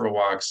 cross-cultural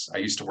walks. I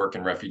used to work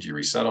in refugee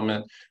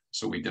resettlement,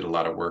 so we did a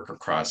lot of work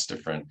across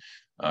different,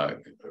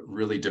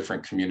 really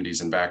different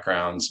communities and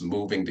backgrounds,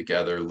 moving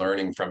together,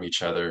 learning from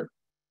each other.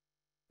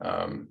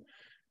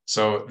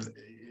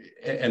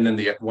 And then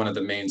one of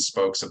the main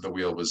spokes of the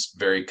wheel was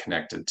very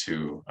connected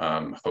to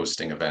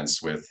hosting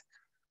events with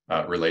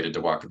related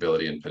to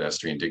walkability and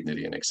pedestrian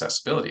dignity and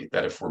accessibility.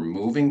 That if we're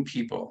moving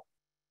people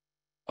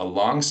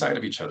alongside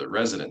of each other,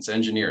 residents,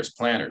 engineers,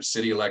 planners,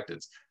 city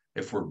electeds,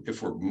 if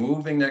we're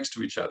moving next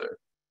to each other,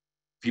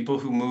 people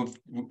who move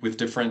with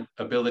different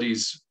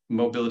abilities,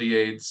 mobility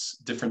aids,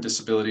 different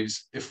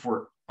disabilities, if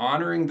we're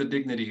honoring the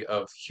dignity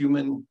of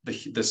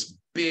this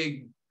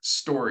big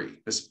story,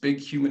 this big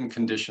human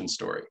condition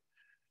story,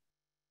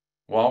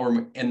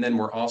 and then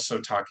we're also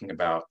talking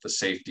about the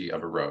safety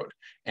of a road,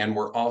 and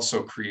we're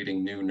also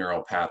creating new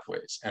neural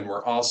pathways, and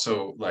we're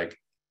also like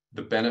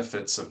the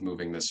benefits of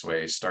moving this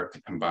way start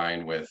to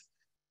combine with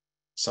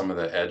some of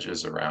the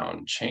edges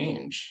around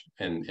change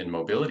in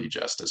mobility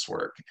justice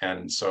work.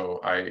 And so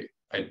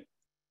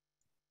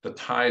the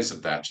ties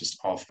of that just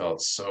all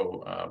felt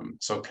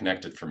so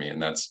connected for me.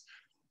 And that's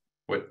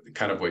what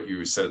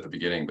you said at the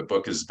beginning. The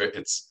book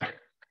it's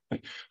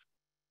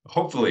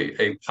hopefully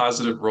a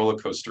positive roller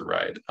coaster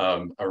ride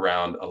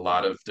around a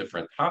lot of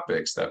different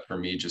topics that for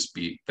me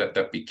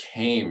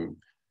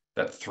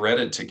that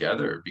threaded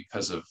together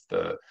because of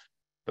the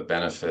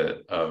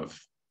benefit of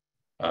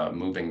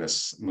moving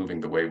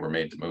the way we're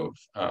made to move,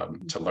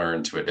 to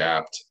learn, to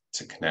adapt,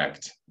 to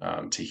connect,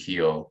 to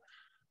heal,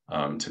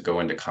 to go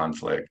into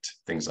conflict,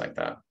 things like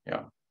that.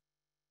 Yeah.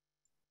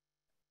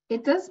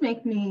 It does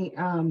make me,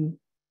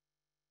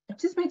 it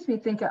just makes me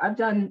think. I've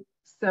done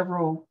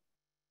several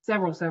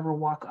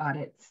walk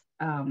audits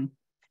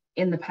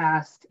in the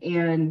past.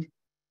 And,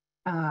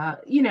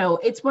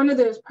 it's one of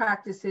those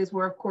practices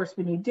where, of course,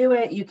 when you do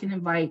it, you can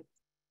invite,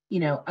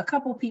 a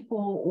couple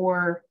people,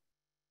 or,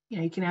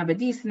 you can have a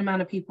decent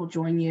amount of people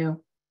join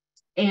you.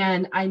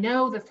 And I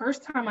know the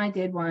first time I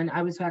did one,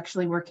 I was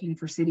actually working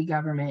for city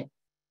government,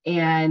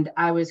 and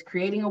I was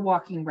creating a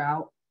walking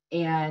route,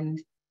 and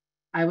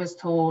I was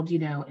told,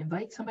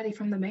 invite somebody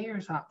from the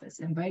mayor's office,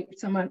 invite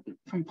someone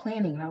from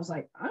planning. And I was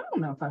like, I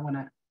don't know if I want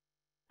to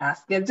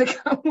ask them to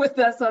come with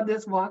us on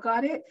this walk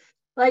audit.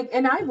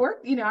 And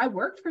I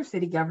worked for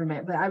city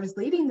government, but I was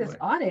leading this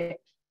audit.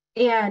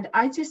 And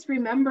I just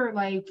remember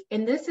and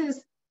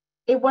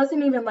it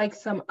wasn't even like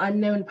some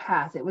unknown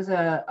path. It was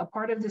a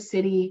part of the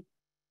city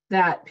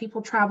that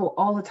people travel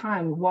all the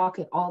time, walk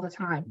it all the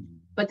time.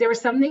 But there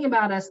was something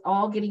about us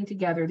all getting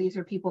together. These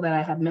are people that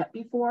I had met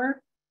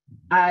before.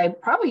 I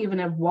probably even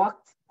have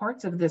walked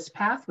parts of this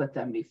path with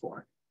them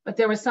before. But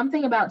there was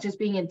something about just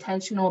being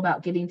intentional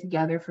about getting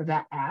together for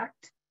that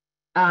act.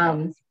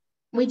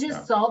 We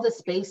just saw the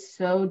space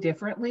so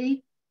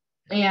differently.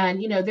 And,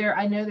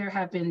 I know there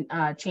have been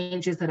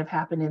changes that have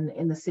happened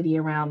in the city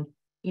around,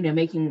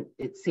 making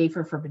it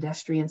safer for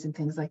pedestrians and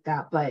things like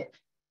that. But,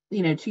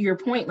 to your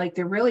point,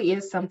 there really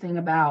is something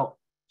about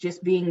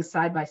just being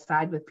side by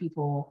side with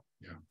people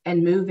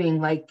and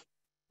moving,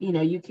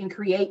 you can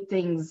create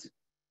things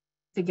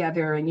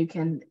together, and you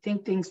can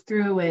think things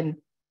through and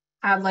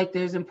have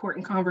those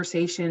important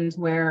conversations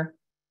where,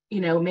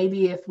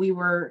 maybe if we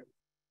were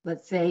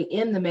let's say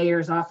in the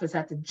mayor's office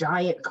at the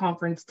giant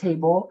conference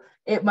table,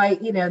 it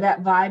might,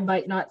 that vibe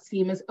might not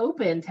seem as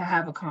open to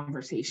have a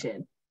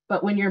conversation.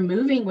 But when you're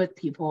moving with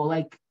people,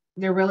 like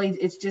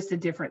it's just a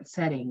different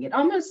setting. It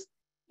almost,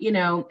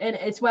 and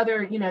it's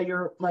whether,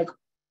 you're like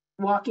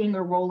walking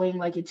or rolling,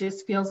 like it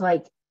just feels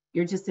like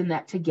you're just in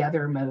that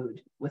together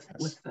mode with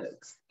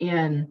folks.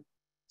 And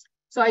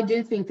so I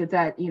do think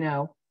that,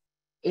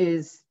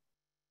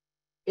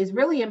 is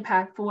really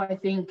impactful. I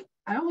think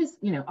I always,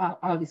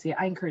 obviously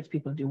I encourage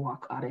people to do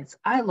walk audits.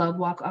 I love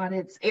walk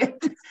audits. And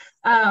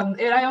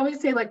I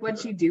always say, like,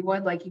 once you do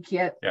one, like you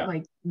can't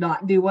like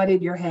not do one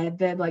in your head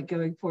then, like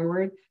going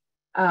forward.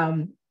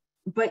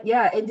 But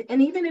yeah,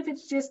 and even if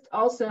it's just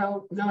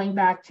also going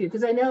back to,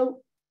 because I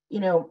know,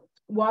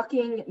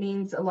 walking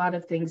means a lot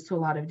of things to a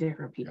lot of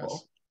different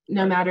people,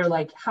 no matter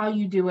like how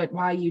you do it,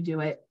 why you do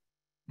it.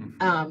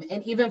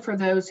 And even for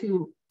those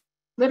who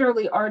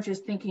literally are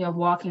just thinking of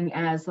walking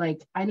as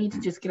like, I need to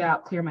just get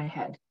out, clear my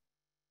head.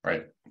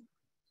 Right.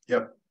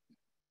 Yep.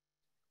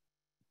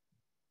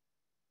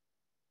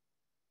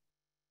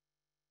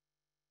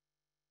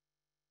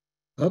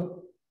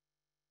 Oh.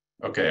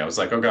 Okay, I was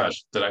like, oh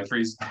gosh, did I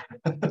freeze?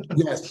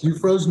 Yes, you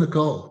froze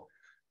Nicole.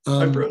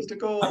 I froze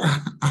Nicole.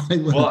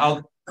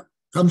 Well,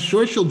 I'm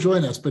sure she'll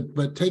join us,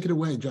 but take it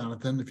away,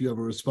 Jonathan, if you have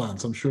a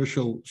response. I'm sure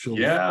she'll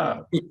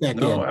kick back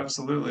in.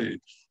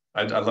 Absolutely.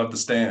 I love the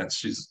stance.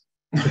 She's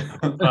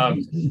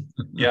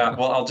yeah,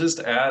 well, I'll just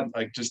add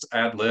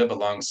ad lib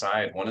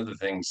alongside one of the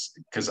things,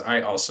 because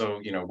I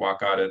also,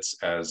 walk audits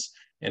as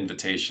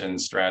invitation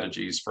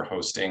strategies for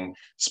hosting,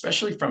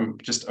 especially from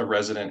just a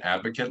resident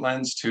advocate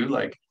lens too.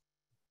 Like,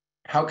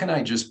 how can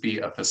I just be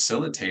a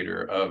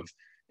facilitator of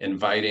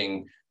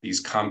inviting these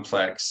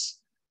complex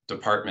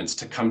departments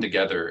to come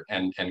together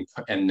and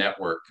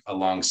network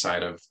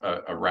alongside of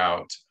a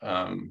route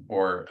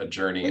or a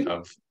journey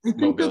of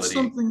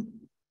mobility?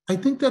 I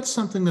think that's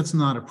something that's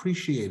not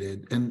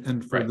appreciated.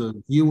 And for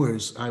the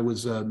viewers, I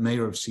was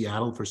mayor of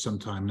Seattle for some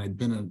time, and I'd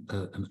been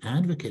an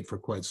advocate for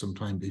quite some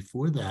time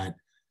before that.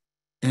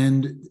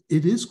 And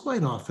it is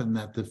quite often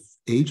that the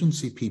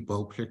agency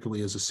people,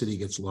 particularly as a city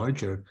gets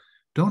larger,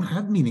 don't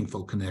have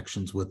meaningful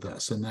connections with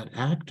us. And that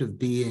act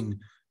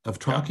of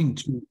talking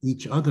to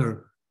each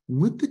other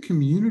with the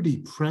community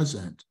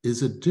present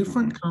is a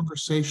different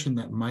conversation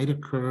that might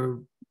occur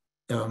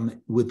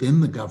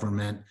within the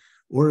government,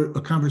 or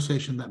a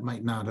conversation that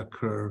might not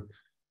occur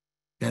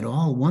at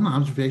all. One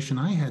observation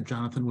I had,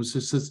 Jonathan, was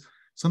this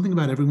something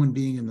about everyone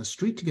being in the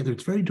street together.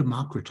 It's very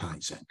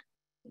democratizing,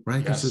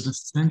 right? There's an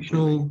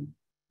essential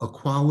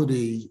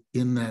equality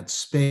in that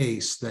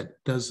space that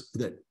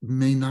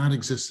may not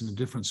exist in a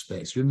different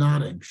space. You're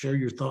nodding. Share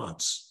your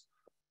thoughts.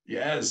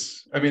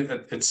 Yes, I mean,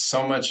 it's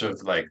so much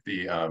of like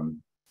a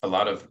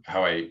lot of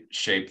how I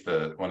shape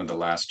one of the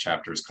last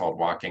chapters called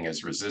 "Walking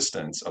as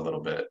Resistance" a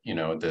little bit.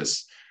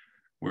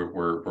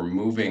 We're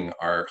moving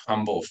our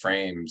humble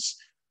frames.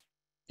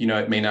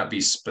 It may not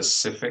be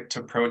specific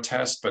to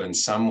protest, but in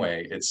some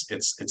way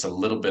it's a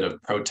little bit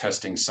of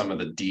protesting some of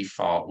the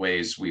default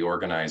ways we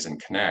organize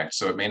and connect.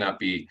 So it may not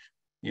be,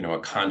 a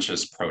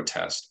conscious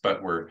protest,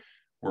 but we're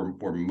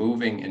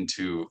moving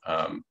into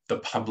the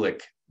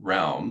public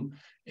realm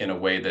in a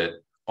way that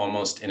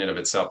almost in and of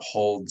itself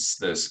holds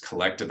this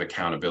collective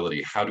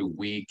accountability. How do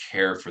we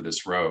care for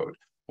this road?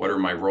 What are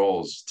my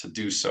roles to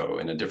do so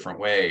in a different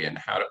way? And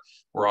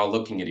we're all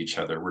looking at each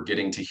other. We're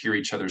getting to hear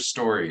each other's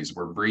stories.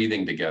 We're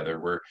breathing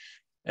together.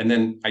 And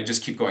then I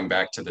just keep going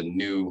back to the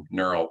new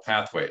neural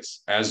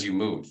pathways. As you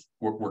move,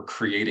 we're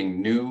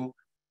creating new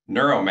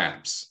neuro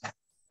maps.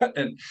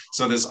 And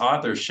so this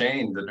author,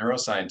 Shane, the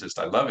neuroscientist,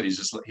 I love it.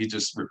 He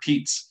just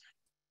repeats,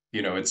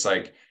 it's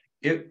like,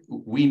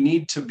 we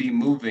need to be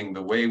moving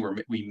the way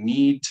we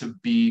need to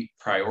be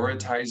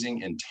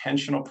prioritizing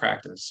intentional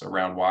practice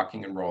around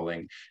walking and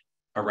rolling,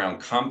 around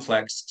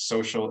complex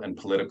social and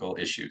political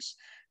issues,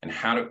 and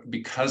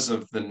because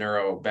of the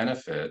neuro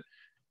benefit.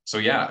 So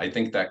yeah, I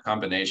think that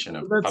combination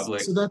of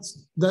public. So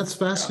that's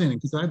fascinating,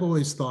 because I've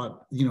always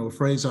thought, a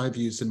phrase I've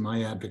used in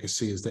my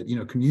advocacy is that,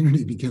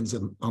 community begins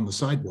on the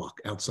sidewalk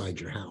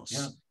outside your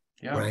house.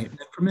 Yeah. Right. And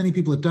for many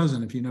people, it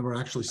doesn't. If you never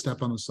actually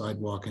step on the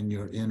sidewalk and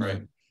you're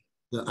in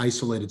the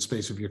isolated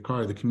space of your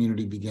car, the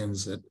community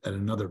begins at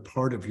another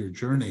part of your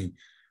journey.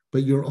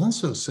 But you're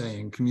also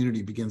saying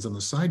community begins on the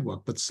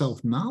sidewalk, but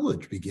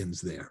self-knowledge begins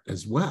there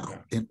as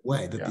well, in a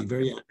way that the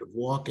very act of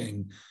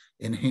walking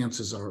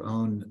enhances our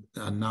own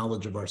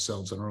knowledge of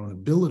ourselves and our own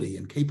ability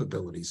and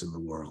capabilities in the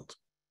world.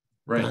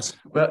 Right.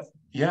 But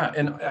yeah,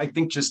 and I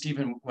think just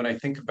even when I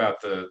think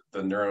about the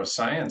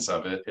neuroscience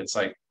of it, it's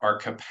like our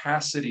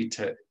capacity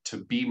to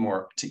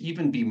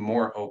even be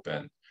more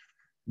open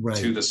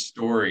to the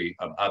story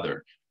of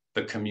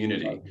the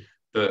community.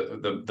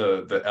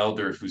 The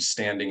elder who's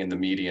standing in the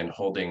median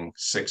holding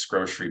 6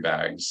 grocery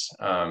bags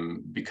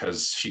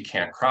because she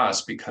can't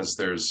cross because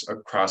there's a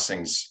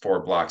crossings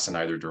 4 blocks in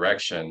either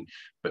direction,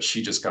 but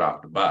she just got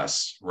off the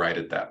bus right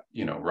at that,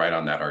 right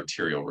on that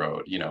arterial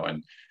road,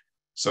 and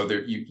so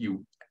there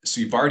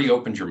you've already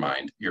opened your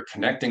mind, you're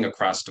connecting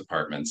across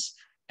departments,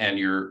 and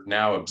you're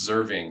now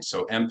observing.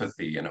 So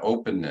empathy and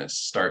openness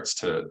starts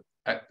to,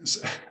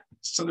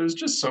 so there's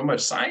just so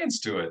much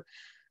science to it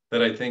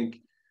that I think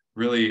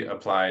really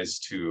applies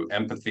to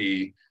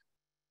empathy,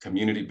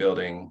 community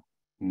building,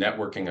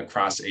 networking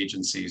across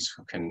agencies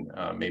who can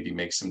maybe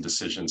make some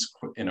decisions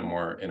in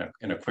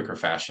a quicker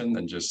fashion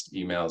than just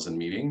emails and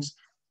meetings.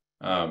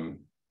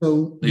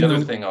 So the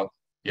other thing I'll,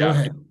 go yeah.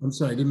 ahead. I'm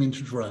sorry, I didn't mean to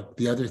interrupt.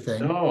 The other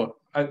thing. No,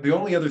 the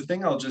only other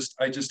thing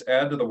I just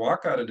add to the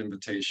walk audit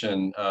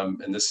invitation,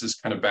 and this is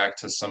kind of back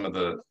to some of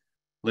the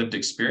lived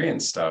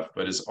experience stuff,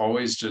 but is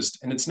always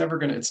just, and it's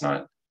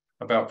not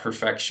about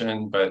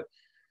perfection, but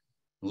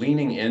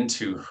leaning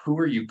into who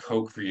are you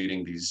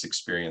co-creating these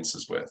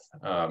experiences with,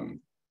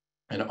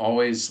 and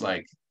always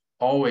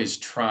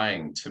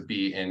trying to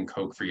be in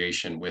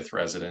co-creation with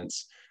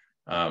residents,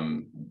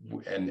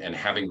 and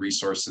having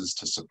resources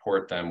to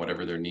support them,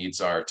 whatever their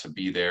needs are, to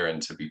be there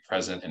and to be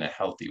present in a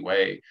healthy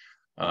way,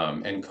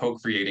 and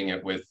co-creating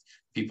it with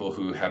people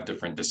who have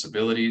different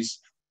disabilities.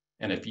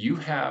 And if you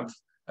have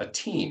a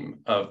team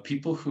of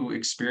people who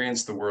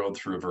experience the world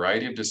through a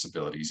variety of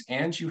disabilities,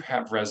 and you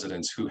have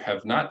residents who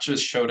have not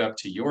just showed up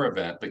to your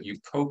event, but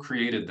you've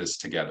co-created this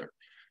together,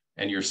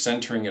 and you're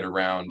centering it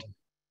around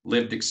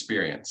lived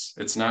experience.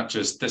 It's not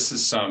just, this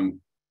is some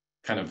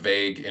kind of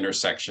vague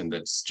intersection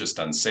that's just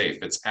unsafe.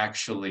 It's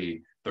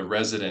actually the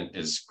resident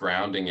is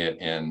grounding it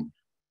in,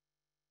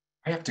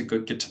 I have to go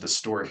get to the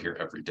store here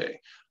every day.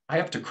 I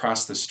have to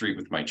cross the street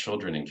with my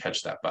children and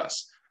catch that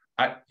bus.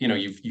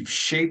 You've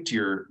shaped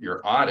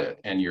your audit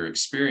and your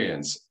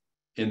experience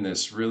in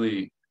this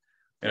really,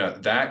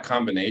 that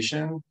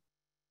combination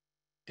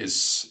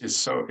is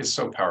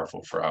so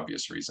powerful for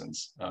obvious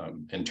reasons,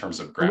 in terms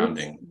of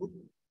grounding.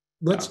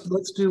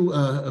 Let's do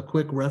a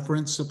quick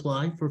reference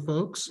supply for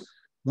folks.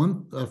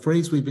 One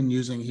phrase we've been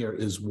using here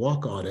is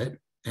walk audit,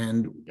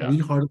 and we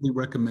heartily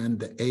recommend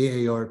the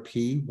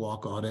AARP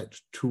walk audit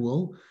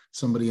tool.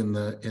 Somebody in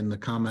the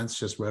comments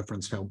just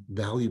referenced how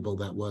valuable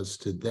that was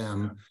to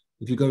them.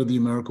 If you go to the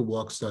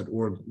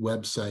americawalks.org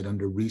website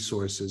under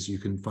resources, you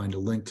can find a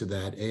link to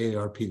that.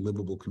 AARP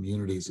Livable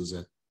Communities is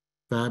a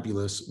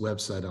fabulous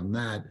website on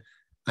that.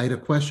 I had a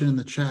question in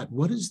the chat.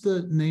 What is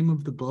the name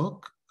of the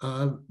book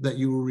that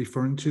you were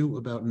referring to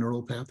about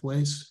neural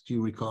pathways? Do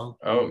you recall?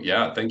 Oh,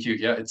 yeah, thank you.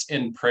 Yeah, it's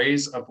In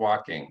Praise of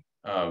Walking,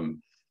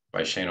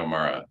 by Shane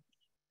O'Mara.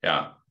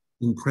 Yeah.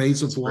 In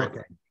Praise of Walking.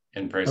 Great.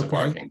 In Praise of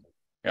Walking.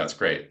 Yeah, it's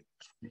great.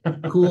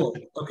 Cool.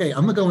 Okay,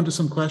 I'm gonna go into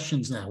some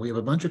questions now. We have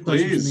a bunch of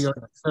questions in the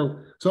audience.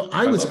 So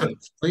I was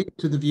actually,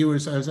 to the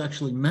viewers, I was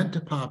actually meant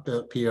to pop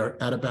up here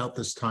at about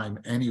this time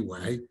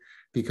anyway,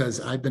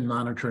 because I've been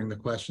monitoring the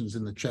questions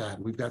in the chat.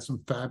 We've got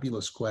some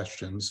fabulous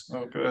questions.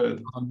 Oh,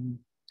 good.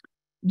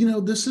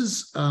 This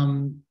is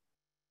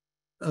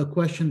a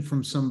question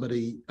from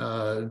somebody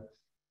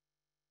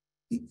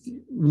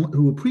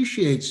who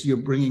appreciates you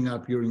bringing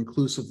up your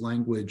inclusive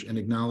language and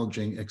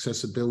acknowledging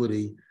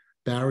accessibility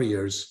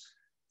barriers.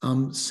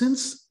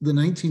 Since the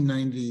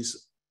 1990s,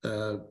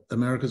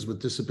 Americans with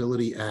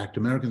Disabilities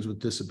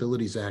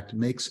Act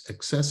makes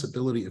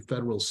accessibility a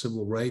federal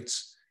civil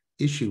rights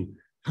issue,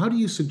 how do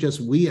you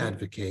suggest we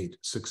advocate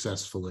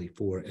successfully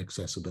for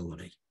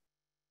accessibility?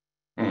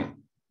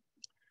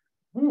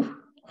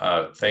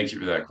 Thank you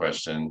for that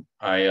question.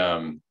 I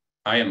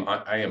am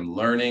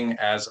learning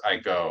as I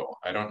go.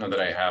 I don't know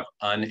that I have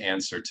an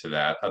answer to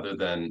that, other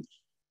than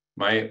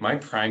my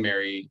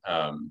primary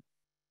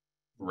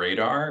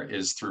radar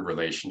is through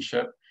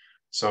relationship.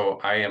 So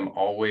I am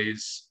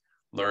always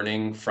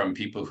learning from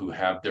people who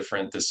have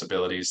different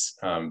disabilities,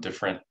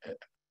 different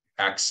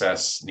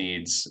access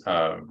needs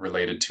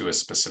related to a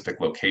specific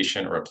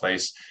location or a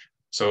place.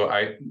 So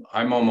I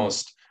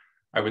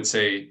would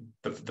say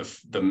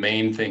the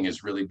main thing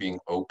is really being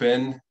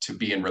open to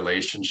be in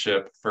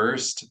relationship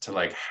first, to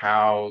like,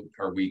 how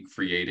are we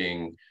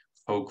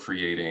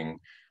co-creating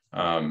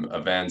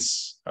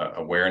events,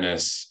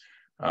 awareness,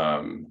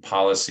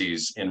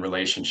 policies in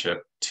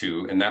relationship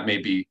to, and that may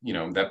be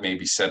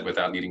said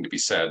without needing to be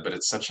said, but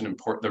it's such an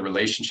important, the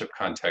relationship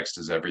context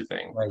is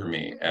everything for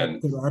me.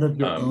 And get out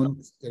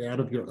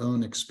of your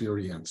own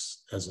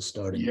experience as a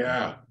starting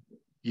point.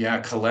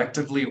 Yeah,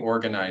 collectively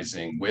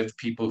organizing with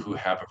people who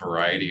have a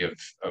variety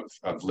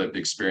of lived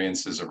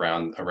experiences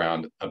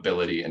around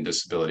ability and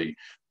disability.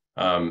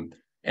 And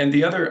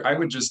the other,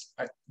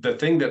 the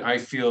thing that I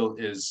feel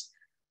is,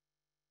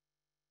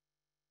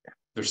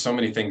 there's so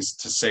many things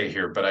to say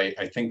here, but I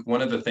think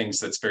one of the things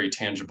that's very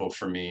tangible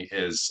for me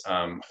is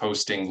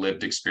hosting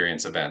lived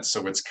experience events.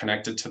 So it's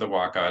connected to the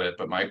walk audit,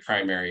 but my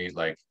primary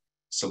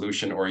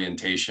solution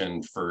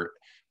orientation for,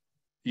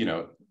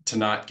 to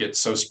not get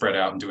so spread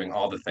out and doing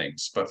all the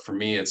things. But for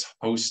me, it's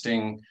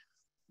hosting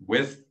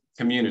with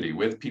community,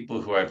 with people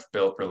who I've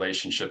built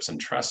relationships and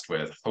trust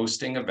with,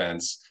 hosting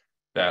events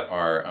that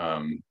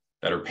are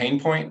pain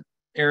point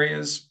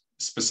areas,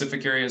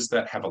 specific areas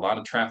that have a lot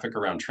of traffic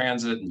around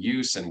transit and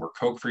use, and we're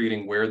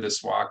co-creating where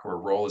this walk or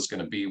role is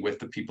going to be with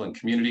the people in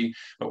community,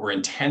 but we're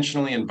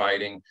intentionally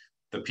inviting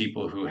the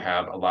people who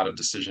have a lot of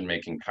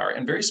decision-making power,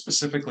 and very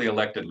specifically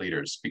elected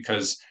leaders,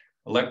 because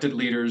elected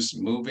leaders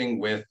moving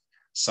with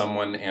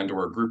someone and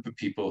or a group of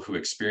people who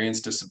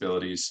experience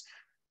disabilities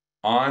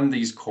on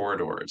these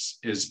corridors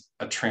is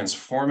a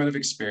transformative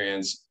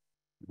experience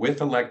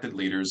with elected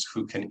leaders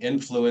who can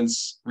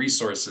influence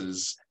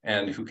resources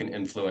and who can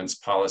influence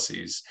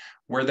policies,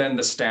 where then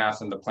the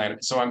staff and the planner.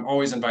 So I'm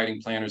always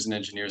inviting planners and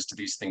engineers to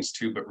these things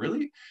too, but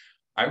really,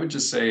 I would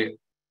just say,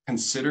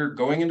 consider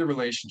going into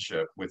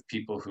relationship with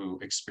people who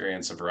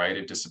experience a variety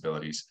of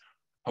disabilities,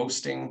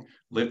 hosting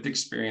lived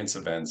experience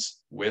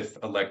events with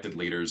elected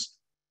leaders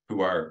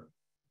who are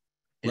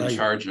in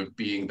charge of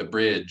being the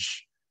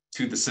bridge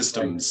to the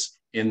systems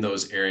in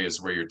those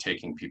areas where you're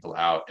taking people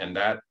out. And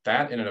that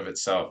in and of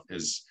itself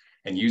is,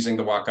 and using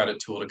the walk audit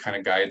tool to kind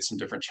of guide some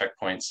different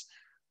checkpoints.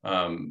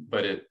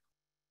 But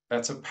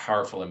that's a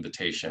powerful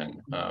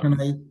invitation.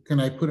 Can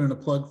I put in a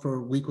plug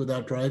for Week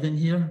Without Driving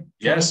here?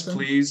 Yes, Jonathan?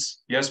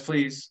 please. Yes,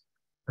 please.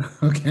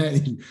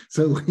 Okay,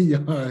 so we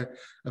are,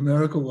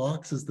 America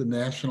Walks is the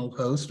national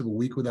host of A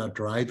Week Without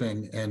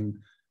Driving. And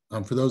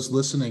for those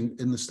listening,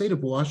 in the state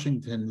of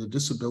Washington, the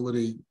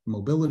Disability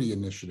Mobility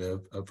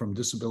Initiative from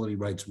Disability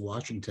Rights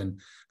Washington,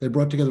 they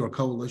brought together a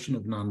coalition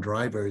of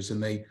non-drivers,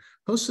 and they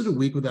hosted A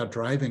Week Without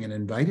Driving and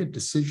invited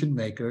decision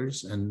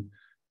makers and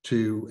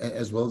to,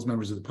 as well as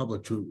members of the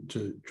public,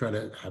 to try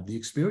to have the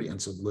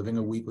experience of living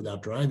a week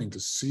without driving, to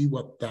see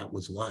what that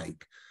was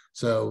like.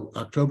 So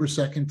October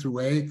 2nd through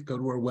 8th, go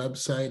to our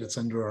website. It's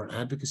under our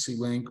advocacy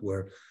link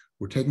where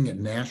we're taking it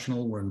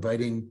national. We're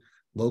inviting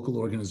local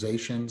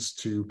organizations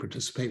to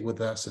participate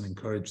with us and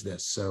encourage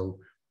this. So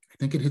I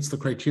think it hits the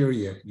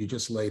criteria you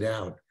just laid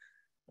out.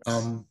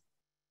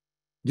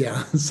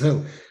 Yeah,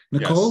 so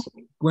Nicole,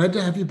 yes. Glad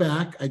to have you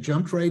back. I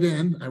jumped right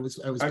in. I was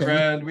Hi,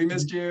 Brad, we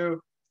missed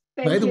you.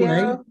 Thank you.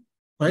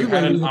 You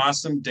had an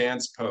awesome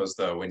dance pose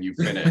though when you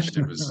finished.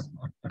 It was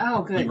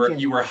oh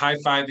good. You were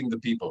high-fiving the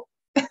people.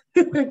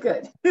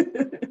 Good.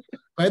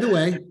 By the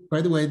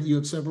way, you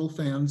have several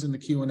fans in the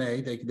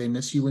Q&A. They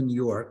miss you in New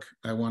York.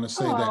 I want to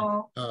say that.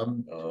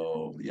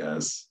 Oh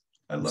yes,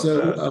 I love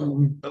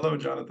that. Hello,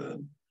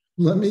 Jonathan.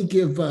 Let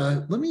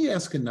me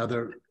ask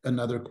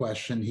another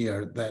question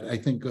here that I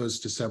think goes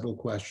to several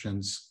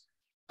questions.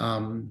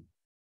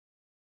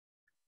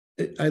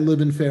 I live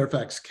in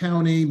Fairfax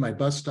County. My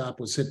bus stop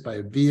was hit by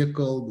a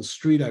vehicle. The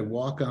street I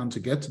walk on to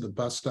get to the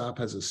bus stop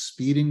has a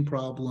speeding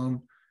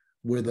problem,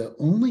 where the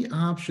only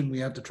option we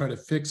have to try to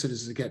fix it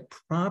is to get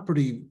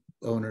property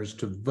owners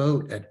to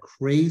vote at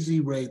crazy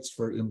rates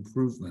for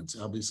improvements,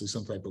 obviously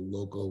some type of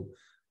local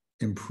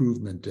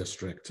improvement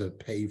district to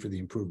pay for the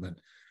improvement.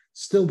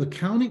 Still, the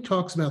county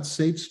talks about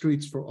safe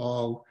streets for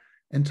all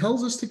and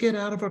tells us to get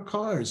out of our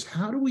cars.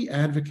 How do we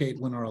advocate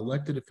when our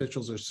elected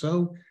officials are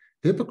so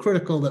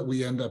hypocritical that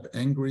we end up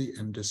angry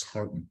and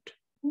disheartened?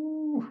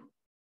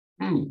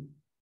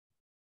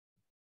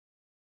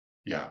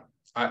 Yeah.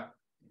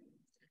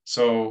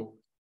 So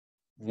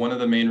one of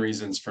the main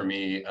reasons for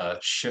me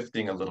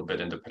shifting a little bit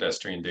into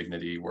pedestrian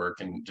dignity work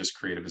and just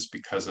creative is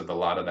because of a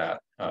lot of that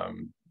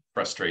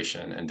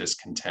frustration and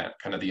discontent,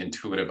 kind of the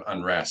intuitive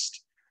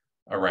unrest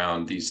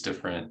around these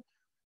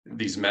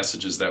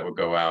messages that would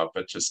go out,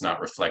 but just not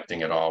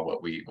reflecting at all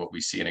what we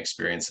see and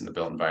experience in the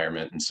built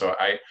environment. And so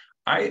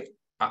I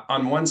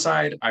on one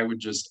side, I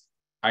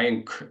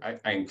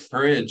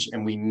encourage,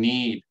 and we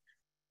need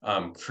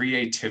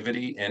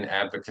creativity and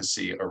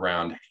advocacy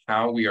around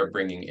how we are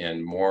bringing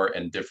in more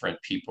and different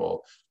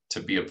people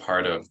to be a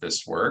part of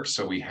this work.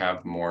 So we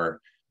have more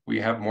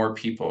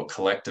people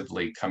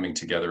collectively coming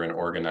together and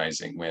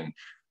organizing when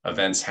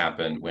events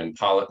happen, when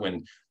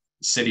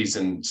cities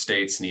and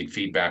states need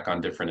feedback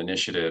on different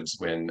initiatives,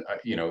 when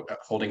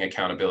holding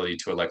accountability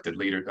to elected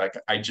leaders.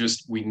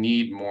 We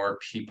need more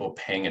people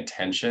paying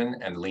attention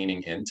and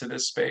leaning into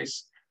this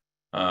space.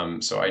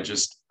 So I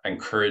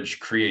encourage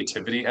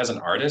creativity. As an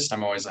artist,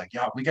 I'm always like,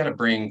 yeah, we got to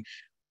bring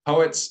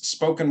poets,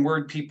 spoken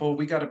word people.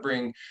 We got to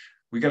bring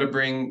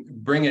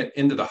it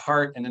into the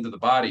heart and into the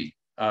body.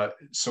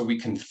 So we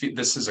can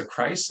this is a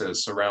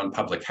crisis around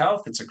public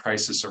health. It's a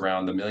crisis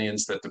around the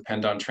millions that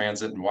depend on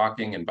transit and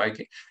walking and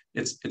biking.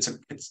 It's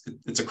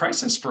a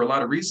crisis for a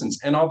lot of reasons,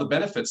 and all the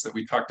benefits that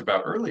we talked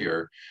about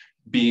earlier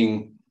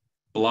being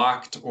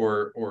blocked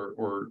or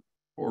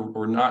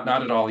not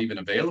at all even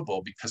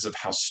available because of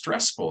how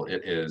stressful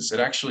it is. It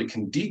actually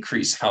can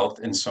decrease health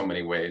in so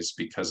many ways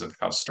because of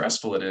how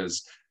stressful it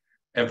is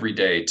every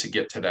day to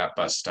get to that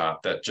bus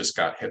stop that just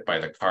got hit by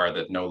the car,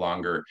 that no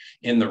longer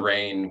in the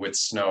rain with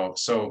snow.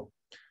 So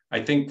I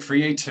think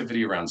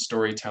creativity around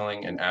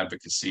storytelling and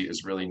advocacy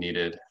is really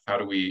needed. How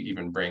do we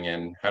bring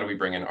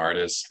in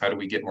artists? How do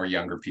we get more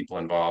younger people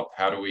involved?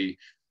 How do we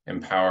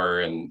empower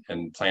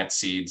and plant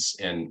seeds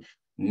in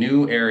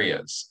new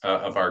areas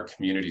of our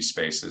community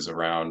spaces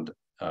around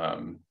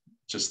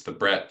just the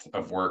breadth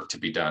of work to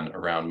be done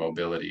around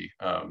mobility?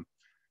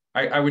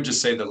 I would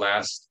just say the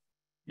last,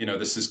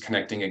 this is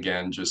connecting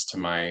again just to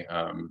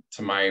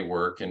my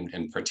work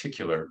in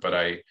particular, but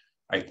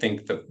I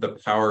think that the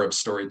power of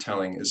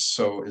storytelling is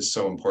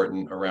so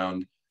important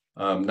around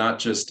not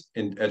just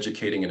in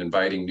educating and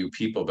inviting new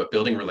people, but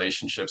building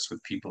relationships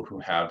with people who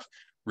have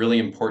really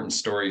important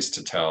stories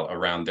to tell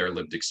around their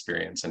lived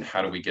experience, and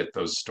how do we get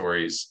those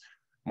stories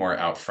more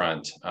out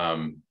front,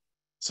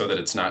 so that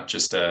it's not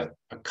just a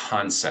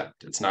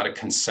concept, it's not a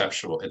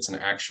conceptual, it's an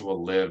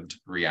actual lived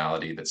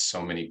reality that so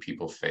many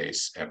people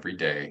face every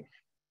day.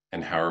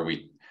 And how are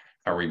we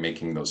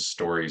making those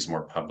stories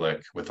more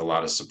public with a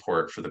lot of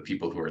support for the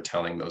people who are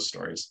telling those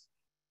stories?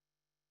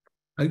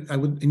 I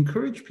would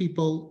encourage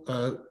people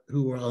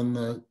who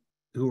are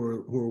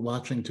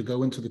watching to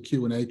go into the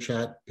Q&A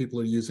chat. People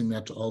are using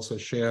that to also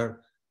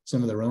share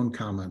some of their own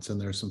comments,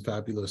 and there's some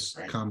fabulous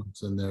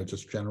comments in there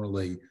just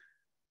generally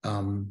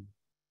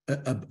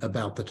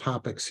about the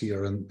topics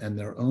here and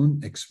their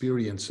own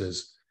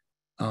experiences.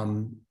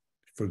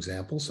 For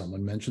example,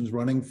 someone mentions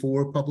running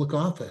for public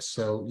office.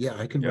 So yeah,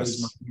 I can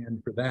raise my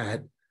hand for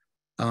that.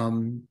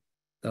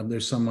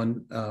 There's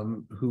someone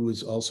who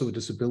is also a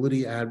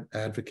disability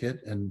advocate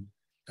and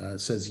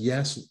says,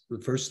 yes, the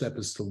first step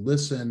is to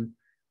listen,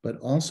 but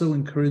also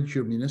encourage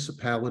your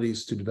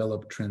municipalities to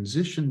develop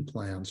transition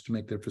plans to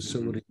make their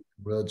facility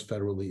roads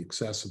federally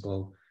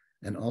accessible,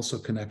 and also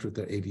connect with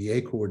their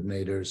ADA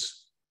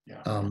coordinators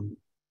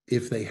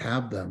if they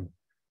have them.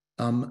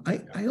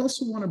 I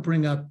also want to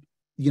bring up,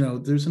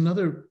 there's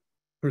another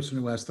person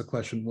who asked the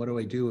question, what do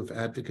I do if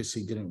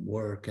advocacy didn't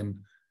work?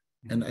 And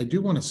I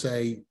do want to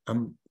say,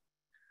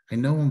 I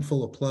know I'm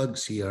full of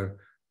plugs here,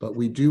 but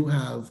we do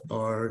have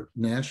our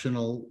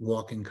national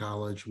walking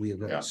college. We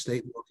have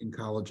state walking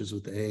colleges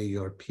with the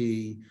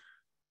AARP.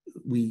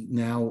 We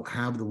now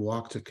have the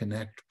Walk to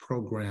Connect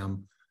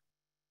program.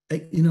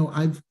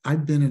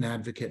 I've been an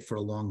advocate for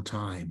a long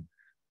time.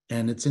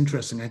 And it's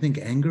interesting. I think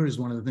anger is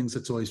one of the things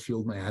that's always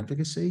fueled my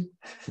advocacy.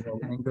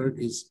 Anger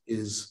is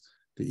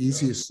the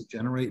easiest to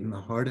generate and the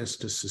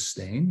hardest to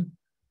sustain.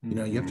 You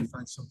have to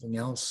find something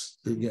else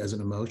as an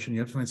emotion.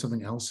 You have to find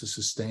something else to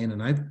sustain.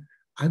 And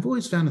I've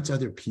always found it's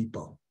other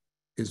people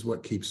is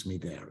what keeps me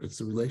there. It's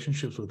the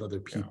relationships with other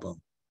people.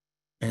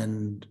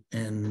 And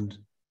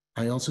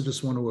I also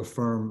just want to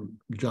affirm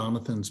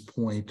Jonathan's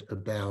point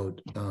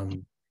about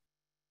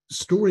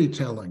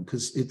storytelling,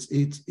 because it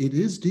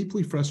is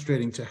deeply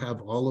frustrating to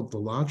have all of the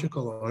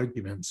logical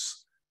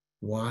arguments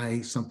why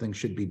something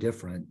should be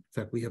different. In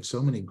fact, we have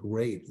so many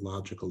great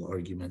logical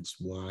arguments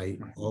why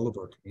all of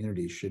our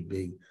communities should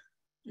be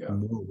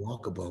more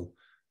walkable,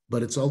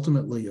 but it's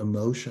ultimately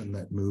emotion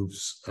that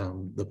moves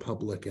the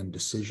public and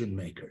decision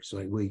makers.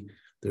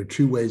 There are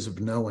two ways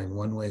of knowing.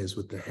 One way is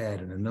with the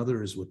head and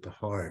another is with the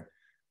heart.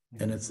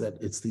 And it's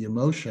the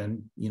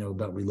emotion,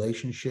 about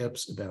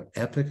relationships, about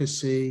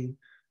efficacy,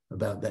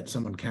 about that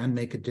someone can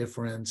make a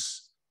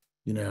difference,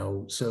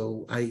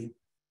 so I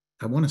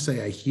want to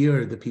say I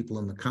hear the people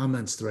in the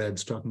comments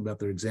threads talking about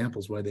their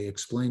examples, why they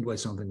explained why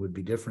something would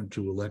be different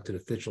to elected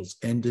officials,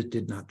 and it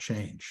did not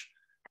change,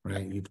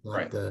 right? You've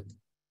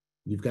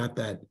got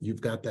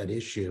that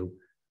issue.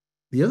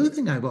 The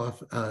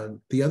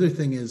other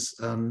thing is,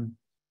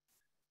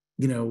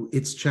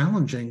 it's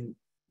challenging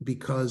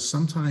because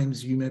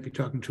sometimes you might be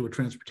talking to a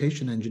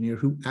transportation engineer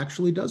who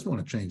actually does want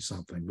to change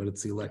something, but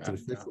it's the elected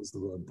officials, the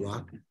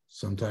roadblock.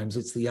 Sometimes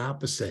it's the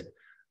opposite.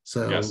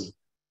 So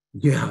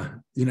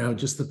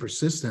just the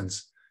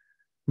persistence.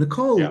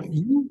 Nicole,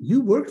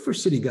 you worked for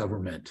city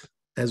government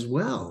as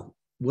well.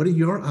 What are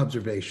your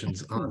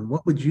observations on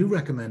what would you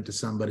recommend to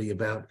somebody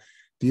about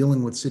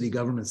dealing with city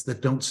governments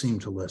that don't seem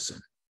to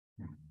listen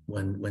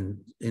when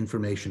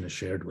information is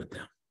shared with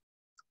them?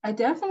 I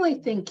definitely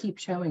think keep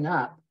showing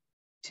up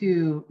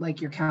to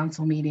your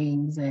council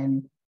meetings.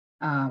 And,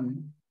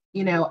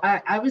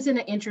 I was in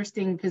an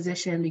interesting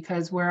position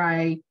because where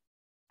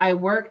I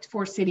worked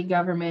for city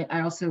government, I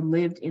also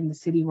lived in the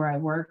city where I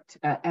worked.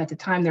 At the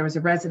time, there was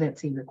a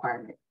residency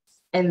requirement.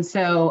 And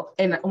so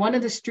in one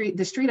of the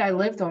street I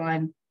lived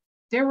on,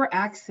 there were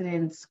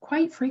accidents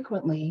quite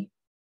frequently.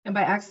 And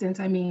by accidents,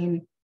 I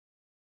mean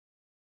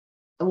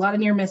a lot of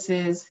near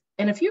misses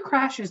and a few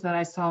crashes that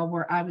I saw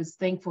where I was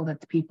thankful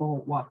that the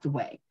people walked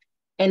away.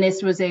 And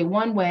this was a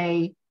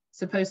one-way,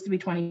 supposed to be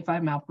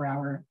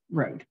 25-mile-per-hour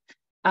road.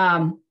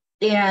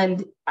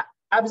 And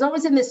I was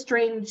always in this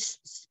strange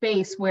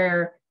space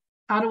where,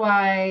 how do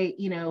I,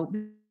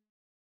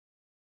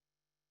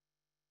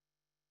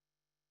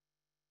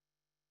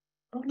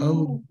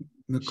 Oh,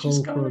 Nicole, she's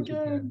gone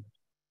again.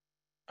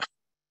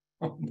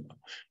 Oh, no.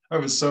 I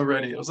was so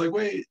ready. I was like,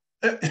 wait.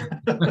 We'll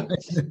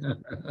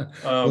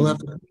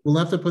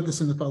have to put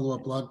this in the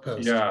follow-up blog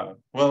post. Yeah.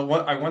 Well,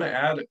 I want to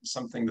add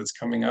something that's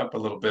coming up a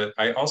little bit.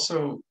 I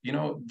also,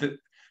 the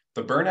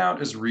burnout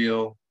is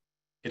real.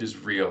 It is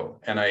real.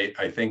 And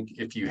I think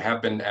if you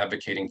have been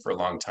advocating for a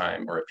long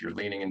time, or if you're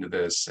leaning into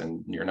this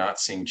and you're not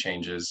seeing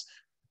changes,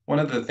 one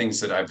of the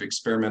things that I've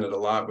experimented a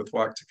lot with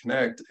Walk to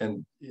Connect,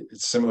 and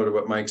it's similar to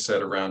what Mike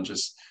said around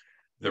just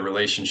the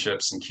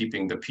relationships and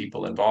keeping the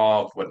people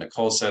involved, what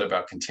Nicole said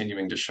about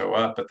continuing to show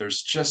up, but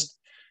there's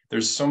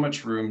so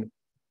much room,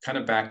 kind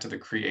of back to the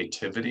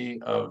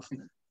creativity of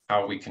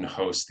how we can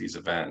host these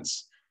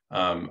events.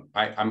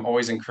 I'm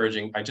always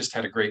encouraging. I just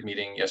had a great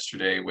meeting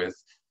yesterday with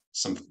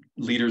some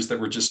leaders that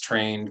were just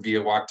trained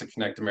via Walk to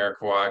Connect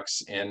America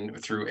Walks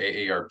and through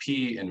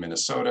AARP in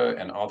Minnesota,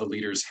 and all the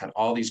leaders had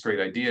all these great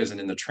ideas. And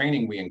in the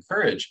training, we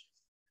encourage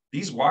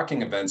these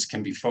walking events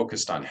can be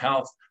focused on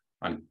health,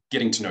 on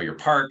getting to know your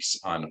parks,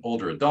 on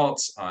older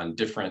adults, on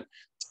different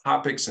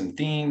topics and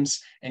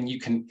themes, and you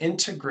can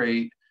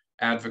integrate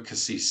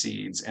advocacy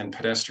seeds and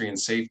pedestrian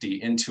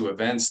safety into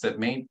events that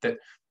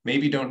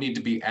maybe don't need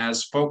to be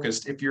as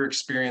focused if you're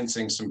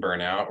experiencing some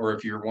burnout or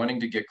if you're wanting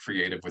to get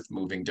creative with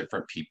moving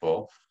different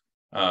people.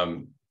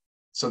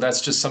 So that's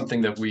just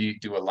something that we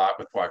do a lot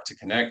with Walk to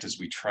Connect, is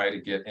we try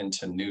to get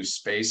into new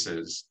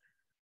spaces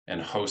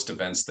and host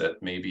events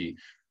that maybe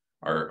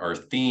are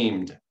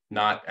themed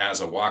not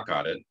as a walk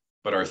audit,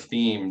 but are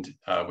themed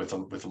with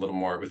a little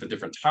more, with a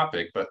different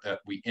topic, but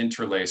we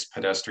interlace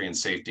pedestrian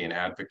safety and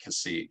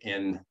advocacy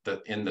in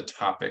the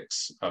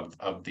topics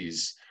of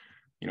these,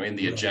 in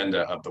the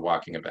agenda of the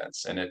walking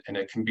events. And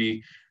it can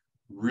be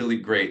really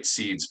great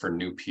seeds for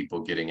new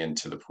people getting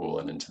into the pool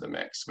and into the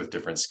mix with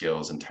different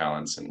skills and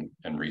talents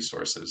and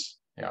resources.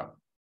 Yeah.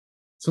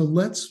 So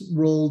let's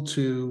roll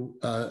to,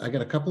 I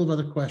got a couple of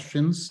other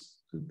questions.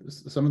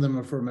 Some of them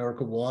are for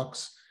America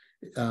Walks.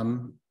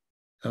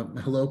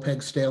 Hello,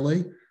 Peg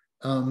Staley.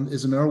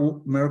 Is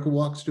America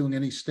Walks doing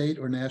any state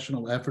or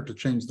national effort to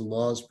change the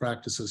laws,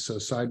 practices, so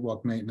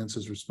sidewalk maintenance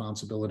is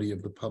responsibility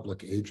of the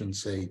public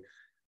agency?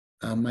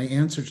 My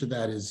answer to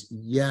that is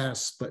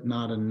yes, but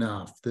not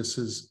enough. This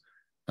is,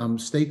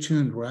 stay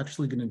tuned. We're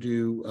actually going to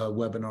do a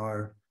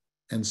webinar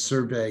and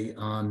survey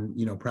on,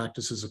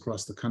 practices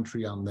across the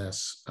country on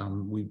this.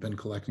 We've been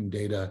collecting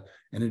data,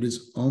 and it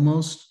is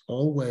almost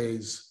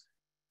always,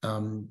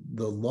 the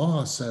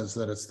law says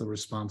that it's the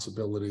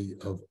responsibility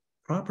of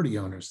property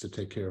owners to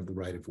take care of the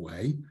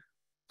right-of-way.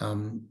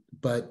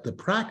 But the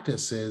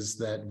practice is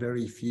that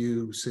very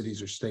few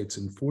cities or states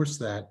enforce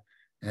that,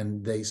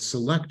 and they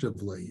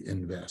selectively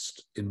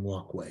invest in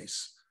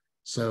walkways.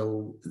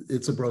 So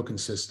it's a broken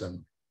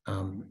system,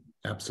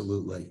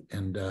 absolutely.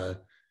 And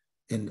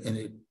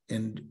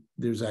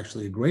there's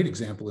actually a great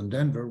example in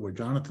Denver, where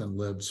Jonathon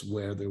lives,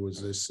 where there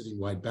was a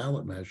citywide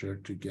ballot measure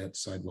to get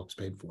sidewalks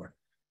paid for.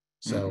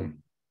 So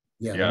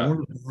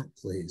more of that,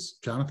 please.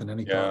 Jonathon,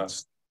 any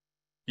thoughts?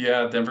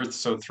 Yeah, Denver.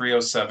 So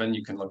 307,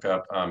 you can look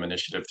up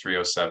Initiative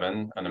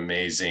 307, an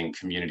amazing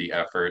community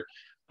effort.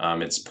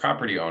 It's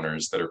property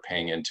owners that are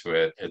paying into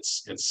it.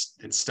 It's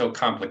still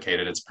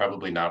complicated. It's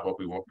probably not what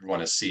we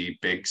want to see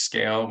big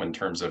scale in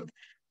terms of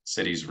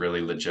cities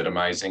really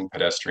legitimizing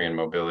pedestrian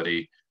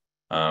mobility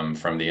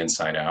from the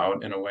inside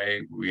out. In a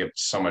way, we have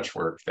so much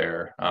work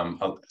there.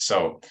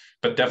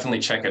 But definitely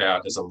check it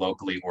out as a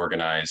locally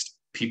organized.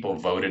 People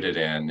voted it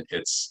in.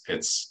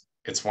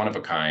 It's one of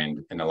a kind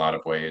in a lot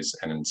of ways,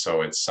 and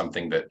so it's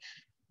something that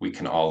we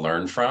can all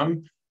learn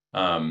from.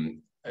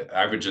 One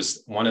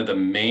of the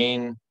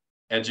main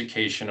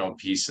educational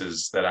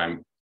pieces that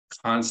I'm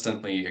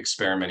constantly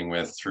experimenting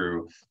with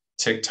through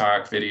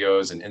TikTok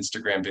videos and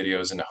Instagram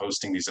videos and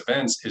hosting these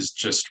events is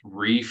just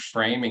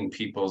reframing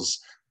people's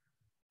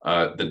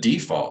the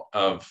default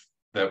of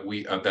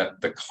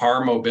the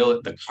car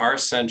mobility, the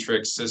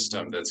car-centric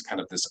system that's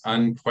kind of this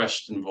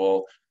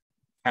unquestionable,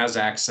 has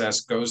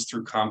access, goes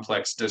through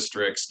complex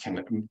districts,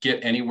 can get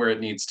anywhere it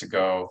needs to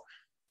go.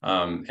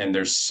 And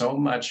there's so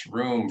much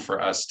room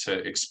for us to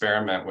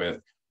experiment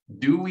with.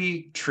 Do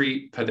we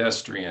treat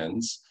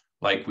pedestrians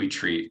like we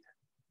treat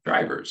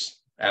drivers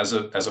as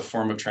a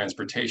form of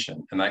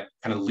transportation? And that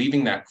kind of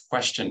leaving that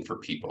question for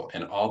people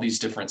in all these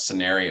different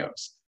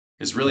scenarios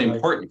is really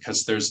important,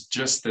 because there's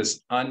just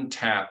this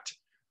untapped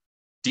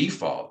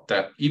default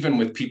that even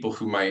with people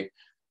who might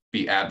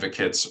be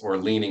advocates or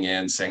leaning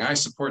in saying, I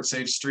support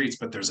safe streets,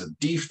 but there's a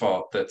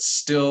default that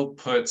still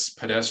puts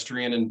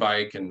pedestrian and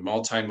bike and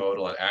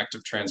multimodal and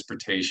active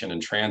transportation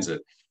and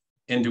transit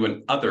into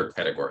an other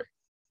category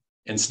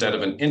instead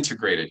of an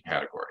integrated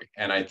category.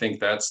 And I think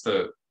that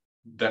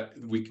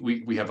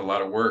we have a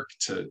lot of work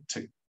to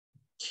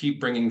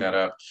keep bringing that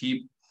up,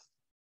 keep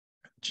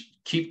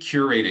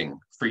curating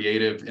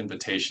creative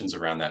invitations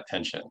around that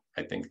tension.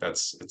 I think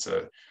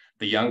the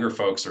younger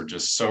folks are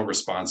just so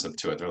responsive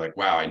to it. They're like,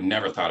 wow, I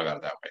never thought about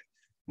it that way.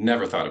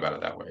 Never thought about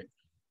it that way.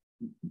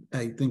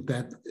 I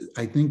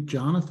think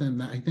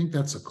Jonathon, I think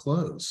that's a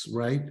close,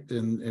 right?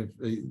 And if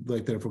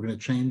we're going to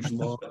change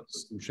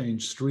laws and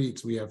change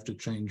streets, we have to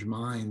change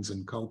minds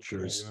and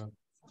cultures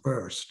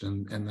first.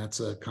 And that's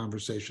a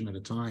conversation at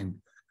a time.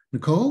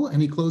 Nicole,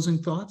 any closing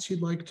thoughts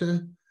you'd like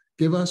to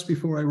give us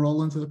before I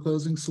roll into the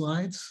closing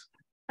slides?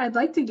 I'd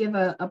like to give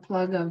a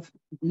plug of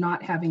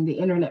not having the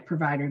internet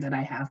provider that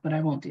I have, but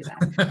I won't do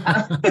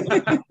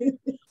that.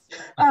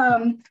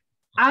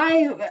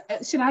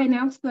 Should I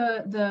announce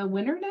the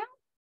winner now?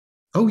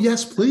 Oh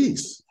yes,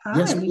 please.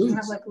 Yes, please. We can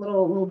have like a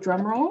little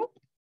drum roll.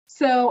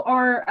 So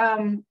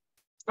our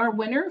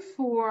winner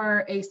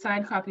for a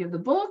signed copy of the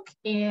book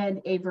and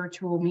a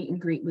virtual meet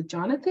and greet with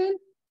Jonathon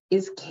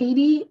is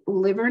Katie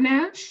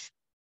Livernash.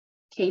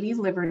 Katie's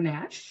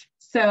Livernash.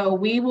 So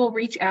we will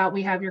reach out.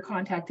 We have your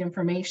contact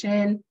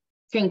information.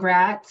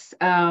 Congrats.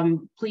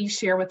 Please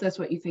share with us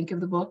what you think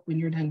of the book when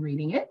you're done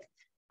reading it.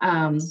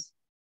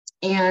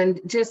 And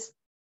just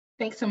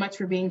thanks so much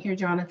for being here,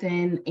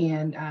 Jonathan.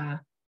 And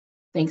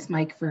thanks,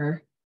 Mike,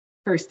 for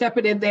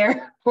stepping in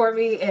there for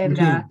me. And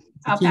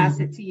I'll pass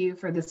it to you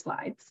for the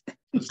slides.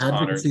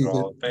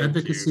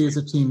 Advocacy is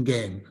a team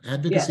game.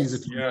 Advocacy is a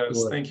team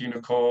sport. Thank you,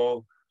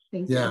 Nicole.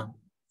 Thank you.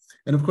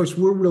 And of course,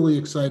 we're really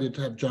excited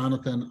to have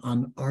Jonathon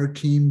on our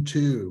team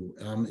too.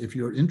 If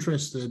you're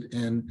interested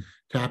in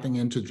tapping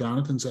into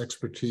Jonathan's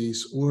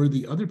expertise or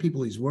the other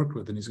people he's worked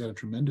with, and he's got a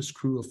tremendous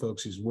crew of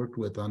folks he's worked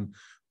with on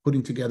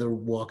putting together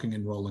walking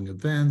and rolling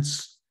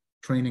events,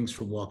 trainings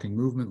for walking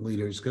movement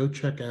leaders, go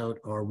check out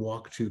our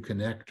Walk to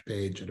Connect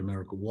page at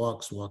America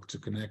Walks. Walk to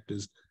Connect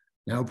is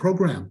now a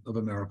program of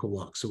America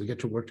Walks, so we get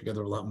to work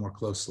together a lot more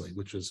closely,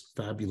 which is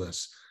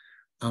fabulous.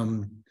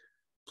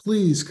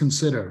 Please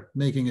consider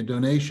making a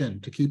donation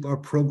to keep our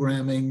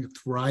programming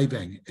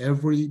thriving.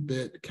 Every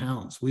bit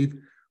counts. We've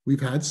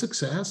had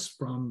success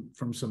from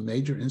some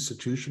major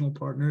institutional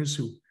partners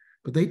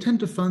but they tend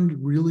to fund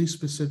really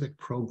specific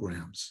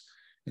programs.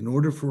 In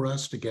order for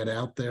us to get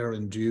out there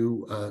and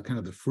do kind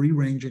of the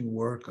free-ranging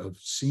work of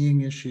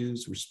seeing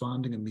issues,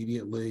 responding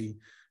immediately,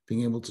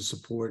 being able to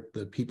support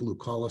the people who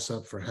call us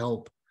up for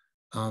help,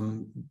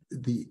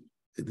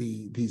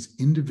 these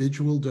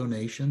individual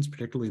donations,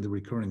 particularly the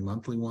recurring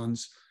monthly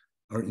ones,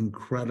 are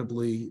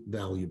incredibly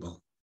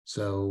valuable.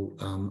 So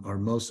our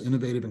most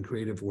innovative and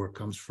creative work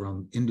comes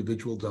from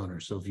individual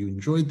donors. So if you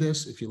enjoyed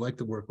this, if you like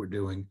the work we're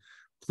doing,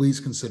 please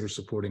consider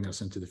supporting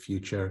us into the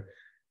future.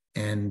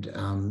 And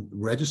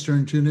register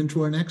and tune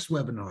into our next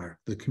webinar,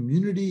 the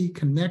Community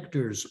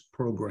Connectors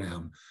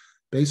Program.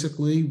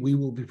 Basically, we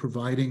will be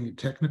providing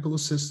technical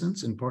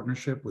assistance in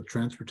partnership with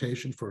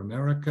Transportation for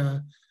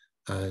America,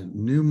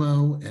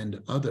 NUMO,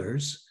 and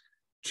others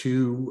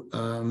to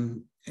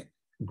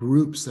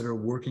groups that are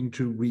working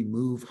to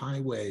remove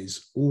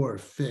highways or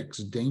fix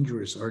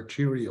dangerous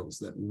arterials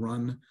that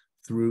run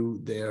through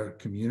their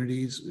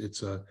communities.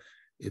 It's a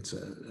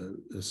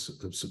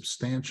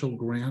substantial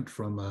grant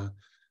from a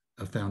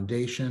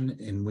foundation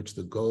in which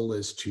the goal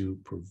is to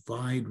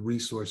provide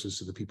resources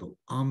to the people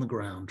on the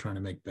ground trying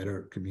to make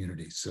better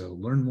communities. So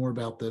learn more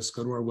about this,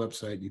 go to our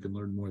website, you can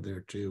learn more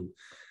there too.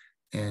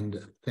 And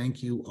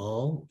thank you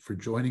all for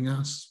joining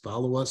us.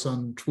 Follow us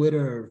on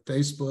Twitter,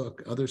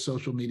 Facebook, other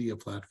social media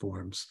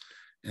platforms,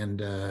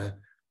 and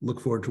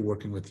look forward to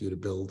working with you to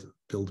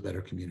build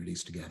better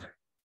communities together.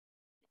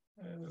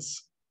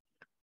 Yes.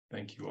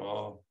 Thank you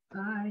all.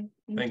 Bye.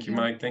 Thank you,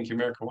 Mike. Thank you,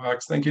 America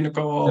Walks. Thank you,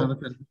 Nicole.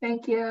 Jonathan.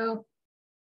 Thank you.